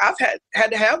 I've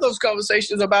had to have those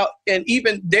conversations about, and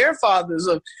even their fathers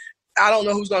of, I don't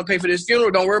know who's going to pay for this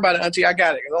funeral. Don't worry about it, auntie. I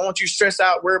got it. I don't want you stressed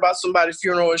out, worry about somebody's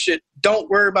funeral and shit. Don't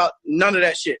worry about none of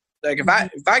that shit. Like, if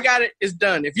I got it, it's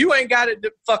done. If you ain't got it,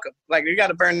 fuck them. Like, they got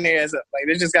to burn their ass up. Like,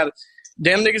 they just got to,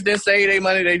 them niggas didn't save their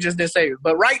money. They just didn't save it.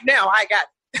 But right now, I got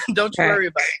it. Don't you worry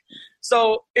about it.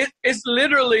 So it's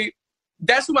literally,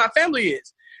 that's who my family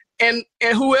is. And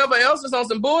whoever else is on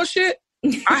some bullshit,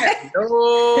 I have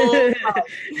no problem.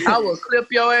 I will clip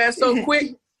your ass so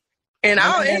quick. And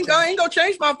I ain't gonna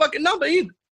change my fucking number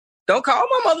either. Don't call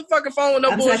my motherfucking phone with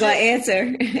no bullshit. I'm not gonna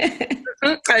answer.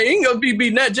 I ain't gonna be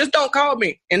nothing. Just don't call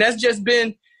me. And that's just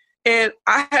been, and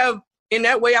I have, in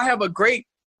that way, I have a great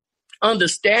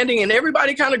understanding, and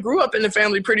everybody kind of grew up in the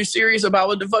family pretty serious about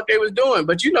what the fuck they was doing.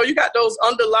 But you got those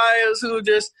underliers who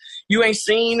just, you ain't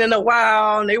seen in a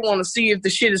while, and they want to see if the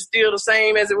shit is still the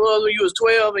same as it was when you was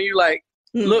 12, and you like,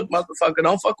 look, motherfucker,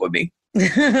 don't fuck with me.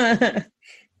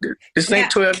 This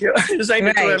ain't 12 year. This ain't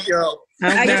the 12-year-old.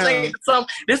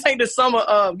 This ain't the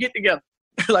summer get together.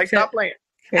 Like, stop playing.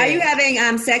 Are you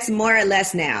having sex more or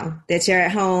less now that you're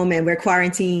at home and we're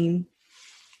quarantined?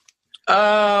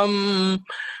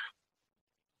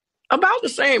 About the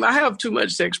same. I have too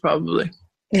much sex, probably.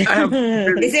 Is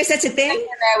there such a thing?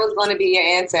 That was going to be your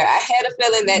answer. I had a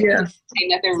feeling that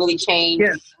nothing really changed.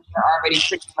 Yeah. You're already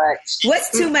pretty much. What's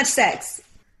too much sex?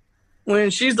 When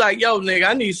she's like, yo, nigga,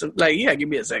 I need some, like, give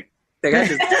me a second. Like,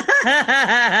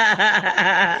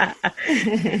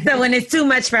 So when it's too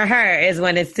much for her is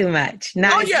when it's too much. When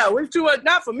it's too much,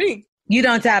 not for me. You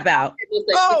don't tap out.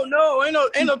 Oh no,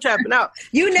 ain't no tapping out.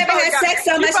 You never had sex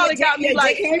so much.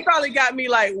 He probably got me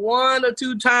like 1 or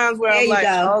 2 times where I'm like,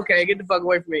 okay, get the fuck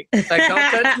away from me. Like,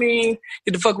 don't touch me.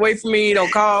 Get the fuck away from me.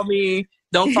 Don't call me.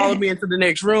 Don't follow me into the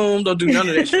next room. Don't do none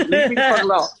of that shit. Leave me the fuck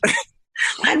alone.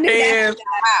 I knew that.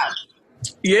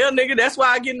 Yeah, nigga, that's why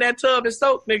I get in that tub and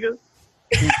soak, nigga.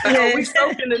 We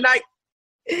soak in the night.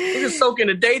 We can soak in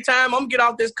the daytime. I'm gonna get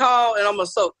off this call and I'm gonna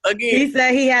soak again. He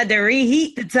said he had to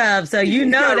reheat the tub, so you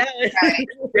know that.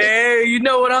 Yeah, you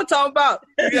know what I'm talking about.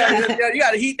 You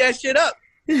gotta heat that shit up.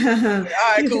 All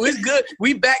right, cool. It's good.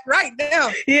 We back right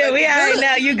now. Yeah, we all right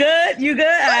now. You good? You good?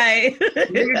 All right.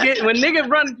 When niggas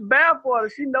run into bath water,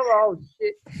 she know, oh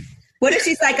shit. What if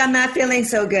she's like, I'm not feeling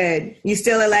so good? You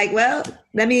still are like, well,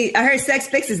 I heard sex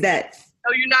fixes that.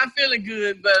 No, you're not feeling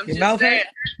good, but I'm just saying,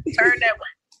 turn that way.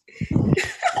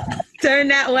 Turn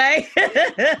that way.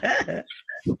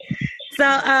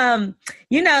 So,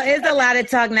 it's a lot of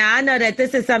talk now. I know that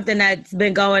this is something that's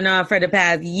been going on for the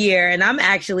past year, and I'm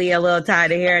actually a little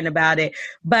tired of hearing about it.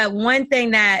 But one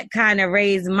thing that kind of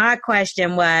raised my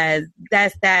question was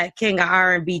that's that King of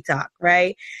R&B talk,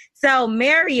 right? So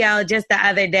Mario, just the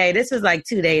other day, this was like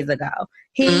 2 days ago,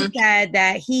 he said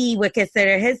that he would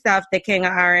consider himself the king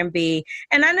of R&B.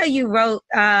 And I know you wrote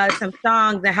some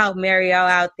songs to help Mario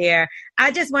out there.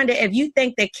 I just wonder if you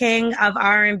think the king of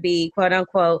R&B, quote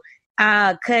unquote,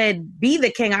 could be the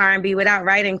king of R&B without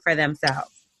writing for themselves.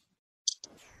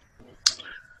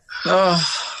 Oh,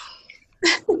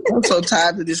 I'm so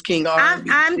tired of this king of R&B.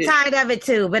 I'm tired of it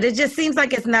too, but it just seems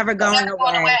like it's never going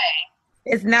away.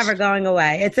 It's never going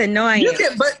away. It's annoying.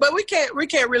 But we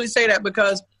can't really say that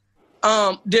because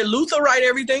did Luther write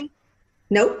everything?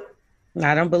 Nope.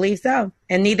 I don't believe so.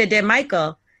 And neither did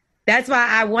Michael. That's why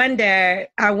I wonder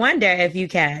if you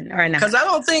can or not. Because I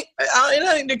don't think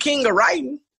the king of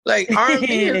writing. Like R&B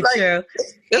is like, true.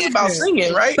 It's about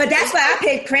singing, right? But that's why I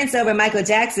picked Prince over Michael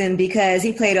Jackson because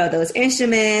he played all those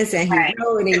instruments and he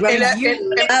wrote and he wrote.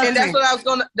 And that's what I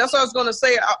was gonna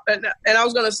say. And I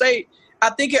was gonna say, I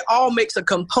think it all makes a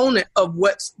component of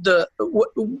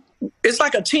it's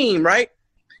like a team, right?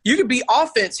 You could be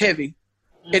offense heavy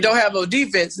and don't have no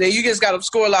defense. Then you just got to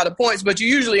score a lot of points, but you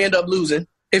usually end up losing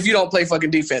if you don't play fucking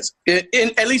defense.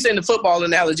 At least in the football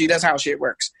analogy, that's how shit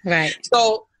works. Right.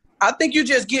 So I think you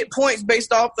just get points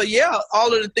based off of,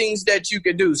 all of the things that you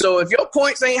can do. So if your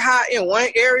points ain't high in one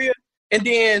area and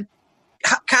then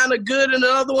kind of good in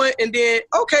another one and then,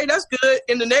 okay, that's good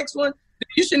in the next one,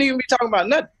 you shouldn't even be talking about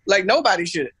nothing. Like nobody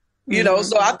should, you know?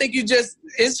 So I think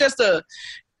it's just a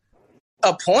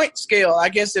point scale, I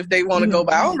guess, if they want to go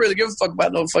by. I don't really give a fuck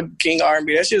about no fucking king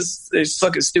R&B. It's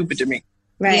fucking stupid to me.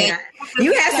 Right. Yeah.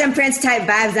 You have some Prince type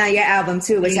vibes on your album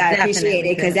too, which I appreciate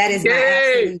it because that is my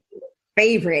absolute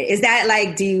favorite. Is that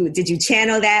like, did you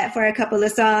channel that for a couple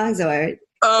of songs or?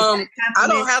 I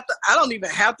don't even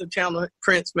have to channel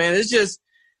Prince, man. It's just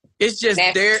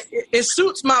there. It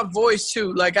suits my voice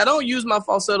too. Like I don't use my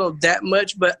falsetto that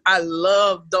much, but I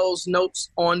love those notes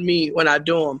on me when I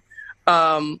do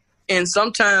them. And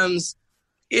sometimes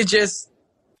it just,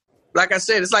 like I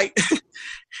said, it's like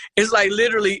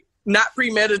literally not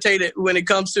premeditated when it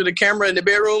comes to the camera in the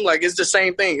bedroom. Like it's the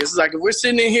same thing. It's like if we're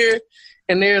sitting in here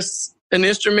and there's an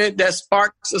instrument that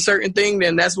sparks a certain thing,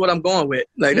 then that's what I'm going with.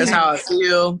 Like that's how I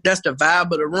feel. That's the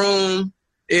vibe of the room.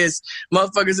 Is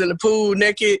motherfuckers in the pool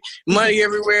naked, money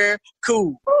everywhere.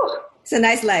 Cool. It's a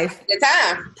nice life. Good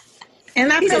time.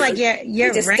 And I feel like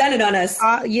your just done it on us.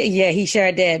 Yeah, he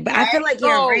sure did. But I feel like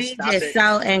your range is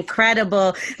so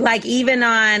incredible. Like even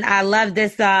on, I love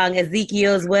this song,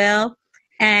 Ezekiel's Will.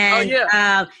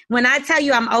 And when I tell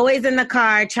you I'm always in the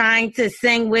car trying to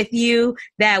sing with you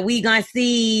that we gonna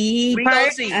see. We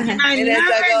gonna see. I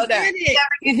never did it.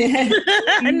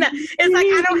 It's like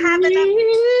I don't have enough.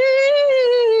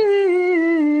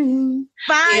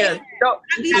 Fine.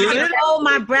 I hold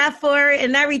my breath for it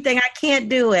and everything. I can't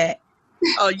do it.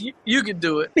 Oh, you can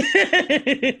do it.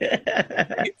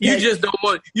 You just don't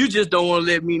want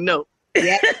to let me know.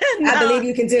 Yeah, I believe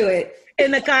you can do it. In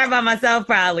the car by myself,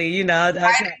 probably, you know.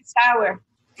 Okay. Shower.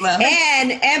 Well.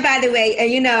 And by the way,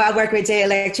 I work with Jay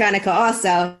Electronica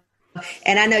also.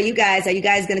 And I know you guys, are you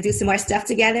guys going to do some more stuff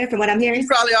together from what I'm hearing? You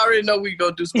probably already know we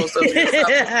going to do some more stuff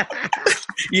together.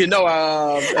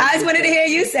 I just wanted to hear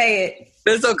you say it.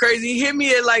 That's so crazy. He hit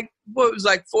me at like 4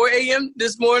 a.m.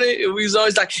 this morning. And we was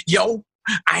always like, yo,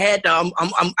 I had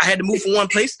to move from one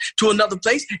place to another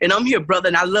place. And I'm here, brother.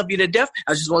 And I love you to death.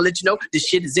 I just want to let you know this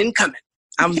shit is incoming.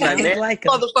 I'm like, man,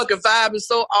 motherfucking vibe is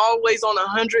so always on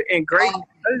 100 and great. I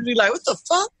just be like, what the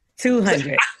fuck?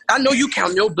 200. I know you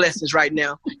counting your blessings right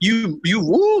now. You,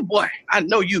 woo, boy. I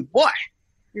know you, boy.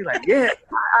 You're like, yeah,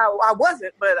 I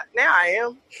wasn't, but now I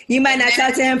am. You might not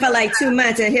talk to him for like 2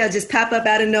 months and he'll just pop up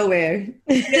out of nowhere.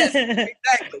 Yes,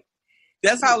 exactly.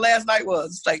 That's how last night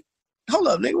was. It's like, hold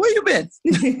up, nigga, where you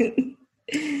been?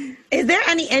 Is there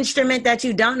any instrument that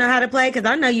you don't know how to play? Because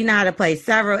I know you know how to play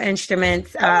several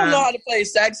instruments. I don't know how to play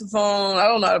saxophone. I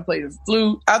don't know how to play the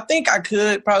flute. I think I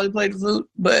could probably play the flute,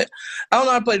 but I don't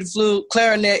know how to play the flute,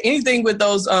 clarinet, anything with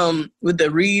those with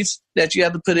the reeds that you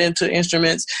have to put into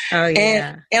instruments. Oh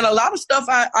yeah. And a lot of stuff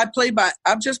I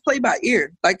just play by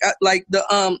ear. Like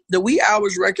the Wee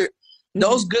Hours record,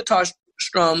 those guitar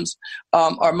strums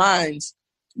are mine,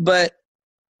 but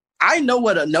I know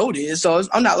what a note is, so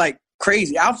I'm not like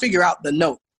crazy. I'll figure out the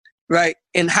note, right,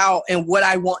 and how and what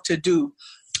I want to do,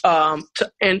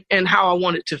 and how I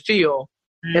want it to feel,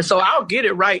 and so I'll get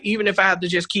it right, even if I have to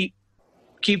just keep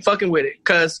fucking with it.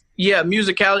 Because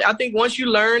musicality. I think once you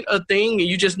learn a thing and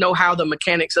you just know how the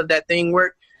mechanics of that thing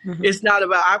work, it's not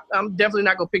about. I'm definitely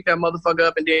not gonna pick that motherfucker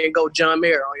up and then go John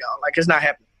Mayer on y'all. Like, it's not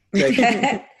happening. Like,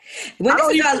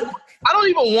 I don't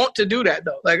even want to do that,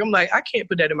 though. Like, I'm like, I can't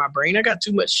put that in my brain. I got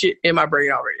too much shit in my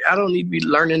brain already. I don't need to be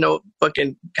learning no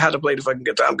fucking how to play the fucking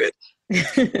guitar. I'm good.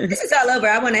 This is all over.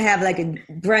 I want to have like a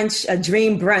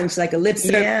dream brunch, like a lip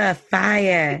service. Yeah,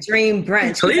 fire. Dream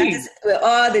brunch. Please. With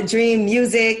all the dream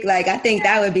music. Like, I think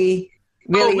that would be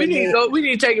really we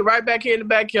need to take it right back here in the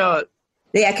backyard.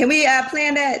 Yeah, can we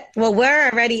plan that? Well, we're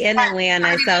already in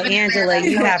Atlanta, so Angela,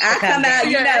 you have to come out.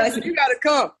 You gotta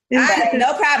come.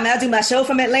 No problem. I'll do my show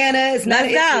from Atlanta. It's not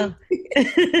an issue.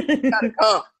 You gotta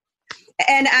come.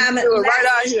 And do it right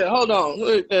out here. Hold on.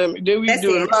 Did we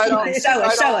do it right on? Show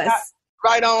us.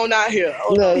 Right on out here.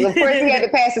 Look, first we had to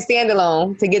pass the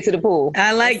standalone to get to the pool.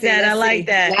 I like that.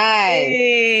 Nice.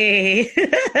 Hey.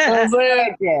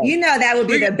 You know that would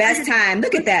be the best time.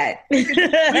 Look at that.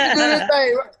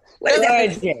 What is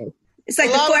that? It's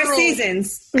like the 4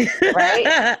 seasons.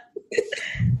 Right?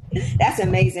 That's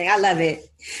amazing. I love it.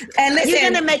 And listen, you're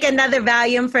going to make another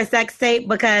volume for Sex Tape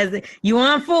because you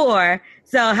on 4.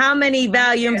 So how many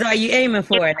volumes are you aiming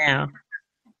for now?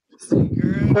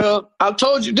 Well, I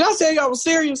told you. Did I say I was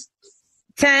serious?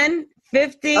 10,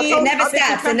 15. It never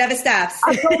stops. It never stops.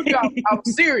 I told you I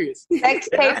was serious. Sex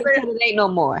Tape until it ain't no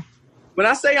more. When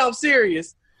I say I'm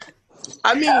serious,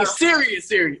 I mean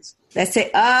serious. Let's say,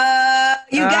 you got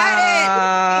it.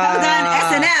 Hold on,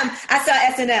 S&M. I saw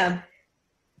S&M.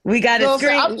 We got a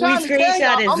screen. We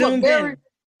screenshot and zoomed in.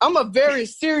 I'm a very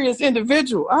serious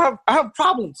individual. I have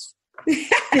problems.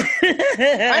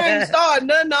 I ain't started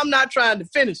nothing I'm not trying to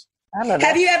finish.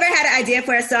 Have you ever had an idea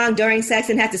for a song during sex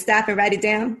and had to stop and write it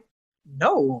down?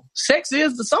 No. Sex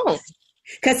is the song.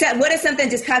 Because what if something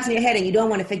just pops in your head and you don't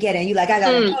want to forget it and you like, I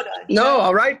got to hold on. No,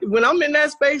 all right. When I'm in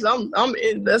that space, I'm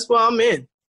in. That's where I'm in.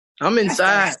 I'm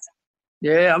inside.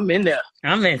 Yeah, I'm in there.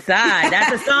 I'm inside.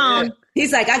 That's a song. Yeah.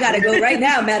 He's like, I got to go right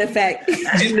now, matter of fact.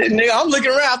 Nigga, I'm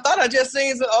looking around. I thought I just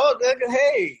seen some, nigga,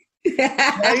 hey.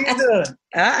 How you doing?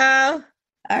 Uh-oh.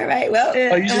 All right, well.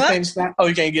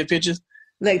 You can't get pictures?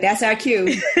 Look, that's our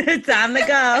cue. Time to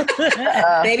go.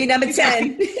 Baby number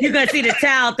 10. You're going to see the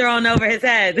towel thrown over his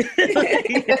head.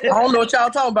 I don't know what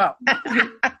y'all talking about.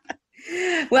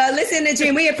 Well, listen, The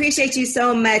Dream, we appreciate you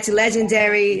so much,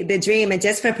 legendary The Dream, and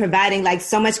just for providing like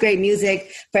so much great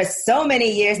music for so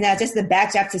many years now, just the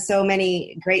backdrop to so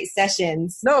many great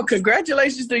sessions. No,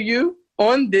 congratulations to you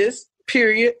on this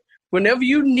period. Whenever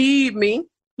you need me,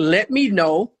 let me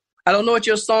know. I don't know what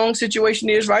your song situation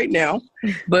is right now,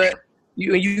 but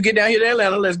you get down here to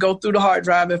Atlanta, let's go through the hard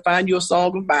drive and find you a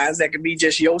song of mine that could be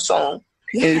just your song.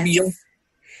 Yes. And it'll be your.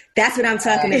 That's what I'm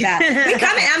talking about. We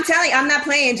coming. I'm telling you, I'm not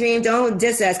playing Dream. Don't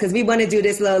diss us because we want to do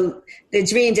this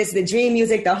the Dream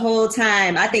music the whole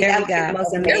time. I think that would be the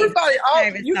most amazing. Everybody,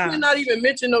 you cannot even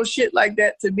mention no shit like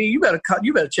that to me. You better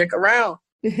check around.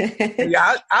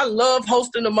 Yeah, I love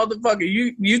hosting a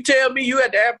motherfucker. You tell me you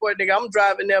at the airport, nigga, I'm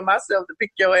driving there myself to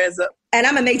pick your ass up. And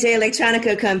I'm gonna make Jay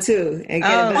Electronica come too. And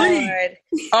get Lord.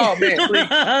 Oh man,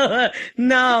 please.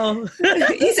 No.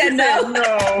 He said no.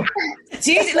 No.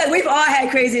 Jesus, look, we've all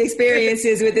had crazy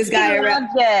experiences with this guy around.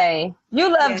 Jay. You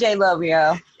love Jay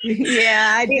Lovio.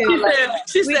 Yeah, I do.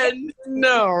 She said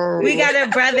no. We got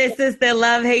a brother-sister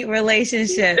love-hate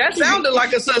relationship. That sounded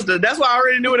like a sister. That's why I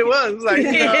already knew what it was. It was like,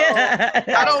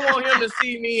 no, I don't want him to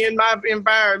see me in my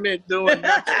environment doing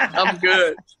nothing. I'm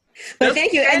good. But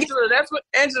thank you, Angela. That's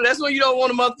what you don't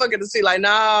want a motherfucker to see. Like, no,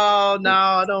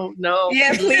 I don't know.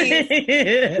 Yeah,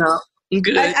 please. No, I'm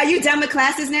good. Are you done with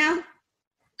classes now?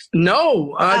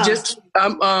 No,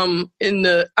 I'm in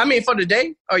the. I mean, for the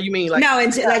day, or you mean like? No,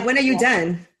 like when are you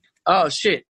done? Oh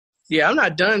shit! Yeah, I'm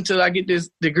not done until I get this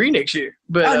degree next year.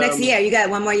 But next year you got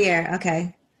one more year.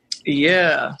 Okay.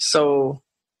 Yeah, so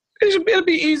It'll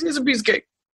be easy. It's a piece of cake.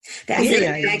 That's it,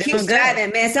 man. Keep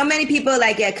striving, man. So many people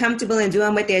get comfortable in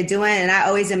doing what they're doing, and I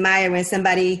always admire when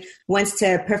somebody wants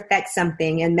to perfect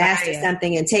something and master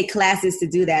something and take classes to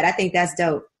do that. I think that's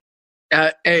dope.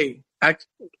 Hey,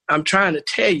 I'm trying to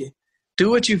tell you,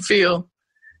 do what you feel.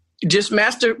 Just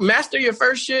master your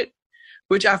first shit,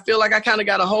 which I feel like I kind of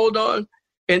got a hold on,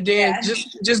 and then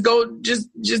just go do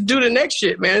the next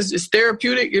shit, man. It's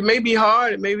therapeutic. It may be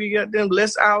hard. It may be got them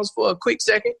less hours for a quick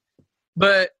second,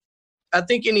 but I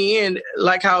think in the end,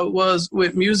 like how it was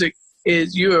with music,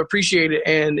 is you're appreciated,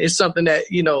 and it's something that,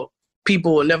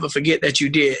 people will never forget that you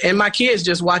did. And my kids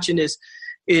just watching this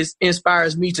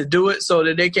inspires me to do it, so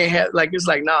that they can't have it's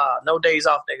like, nah, no days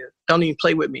off, nigga. Don't even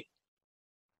play with me.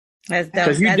 That's dope.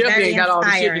 Because you That's definitely ain't got all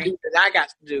the shit inspiring. to do that I got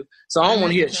to do. So I don't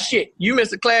want to hear shit. You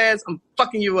missed a class, I'm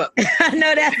fucking you up. I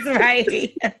know that's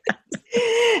right.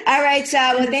 All right,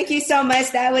 y'all. Well, thank you so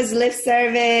much. That was Lip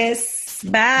Service.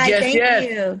 Bye. Yes, Thank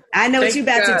yes. you. I know what you're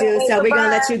about to do, so we're going to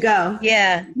let you go.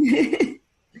 Yeah.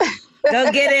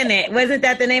 Go get in it. Wasn't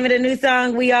that the name of the new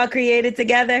song we all created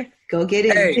together? Go get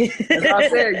in. Hey, as I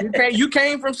said, you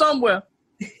came from somewhere.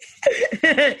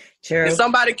 True. And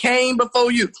somebody came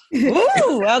before you.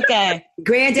 Ooh, okay.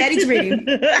 Granddaddy Dream.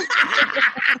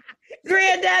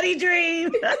 Granddaddy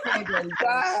Dream.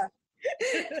 Bye.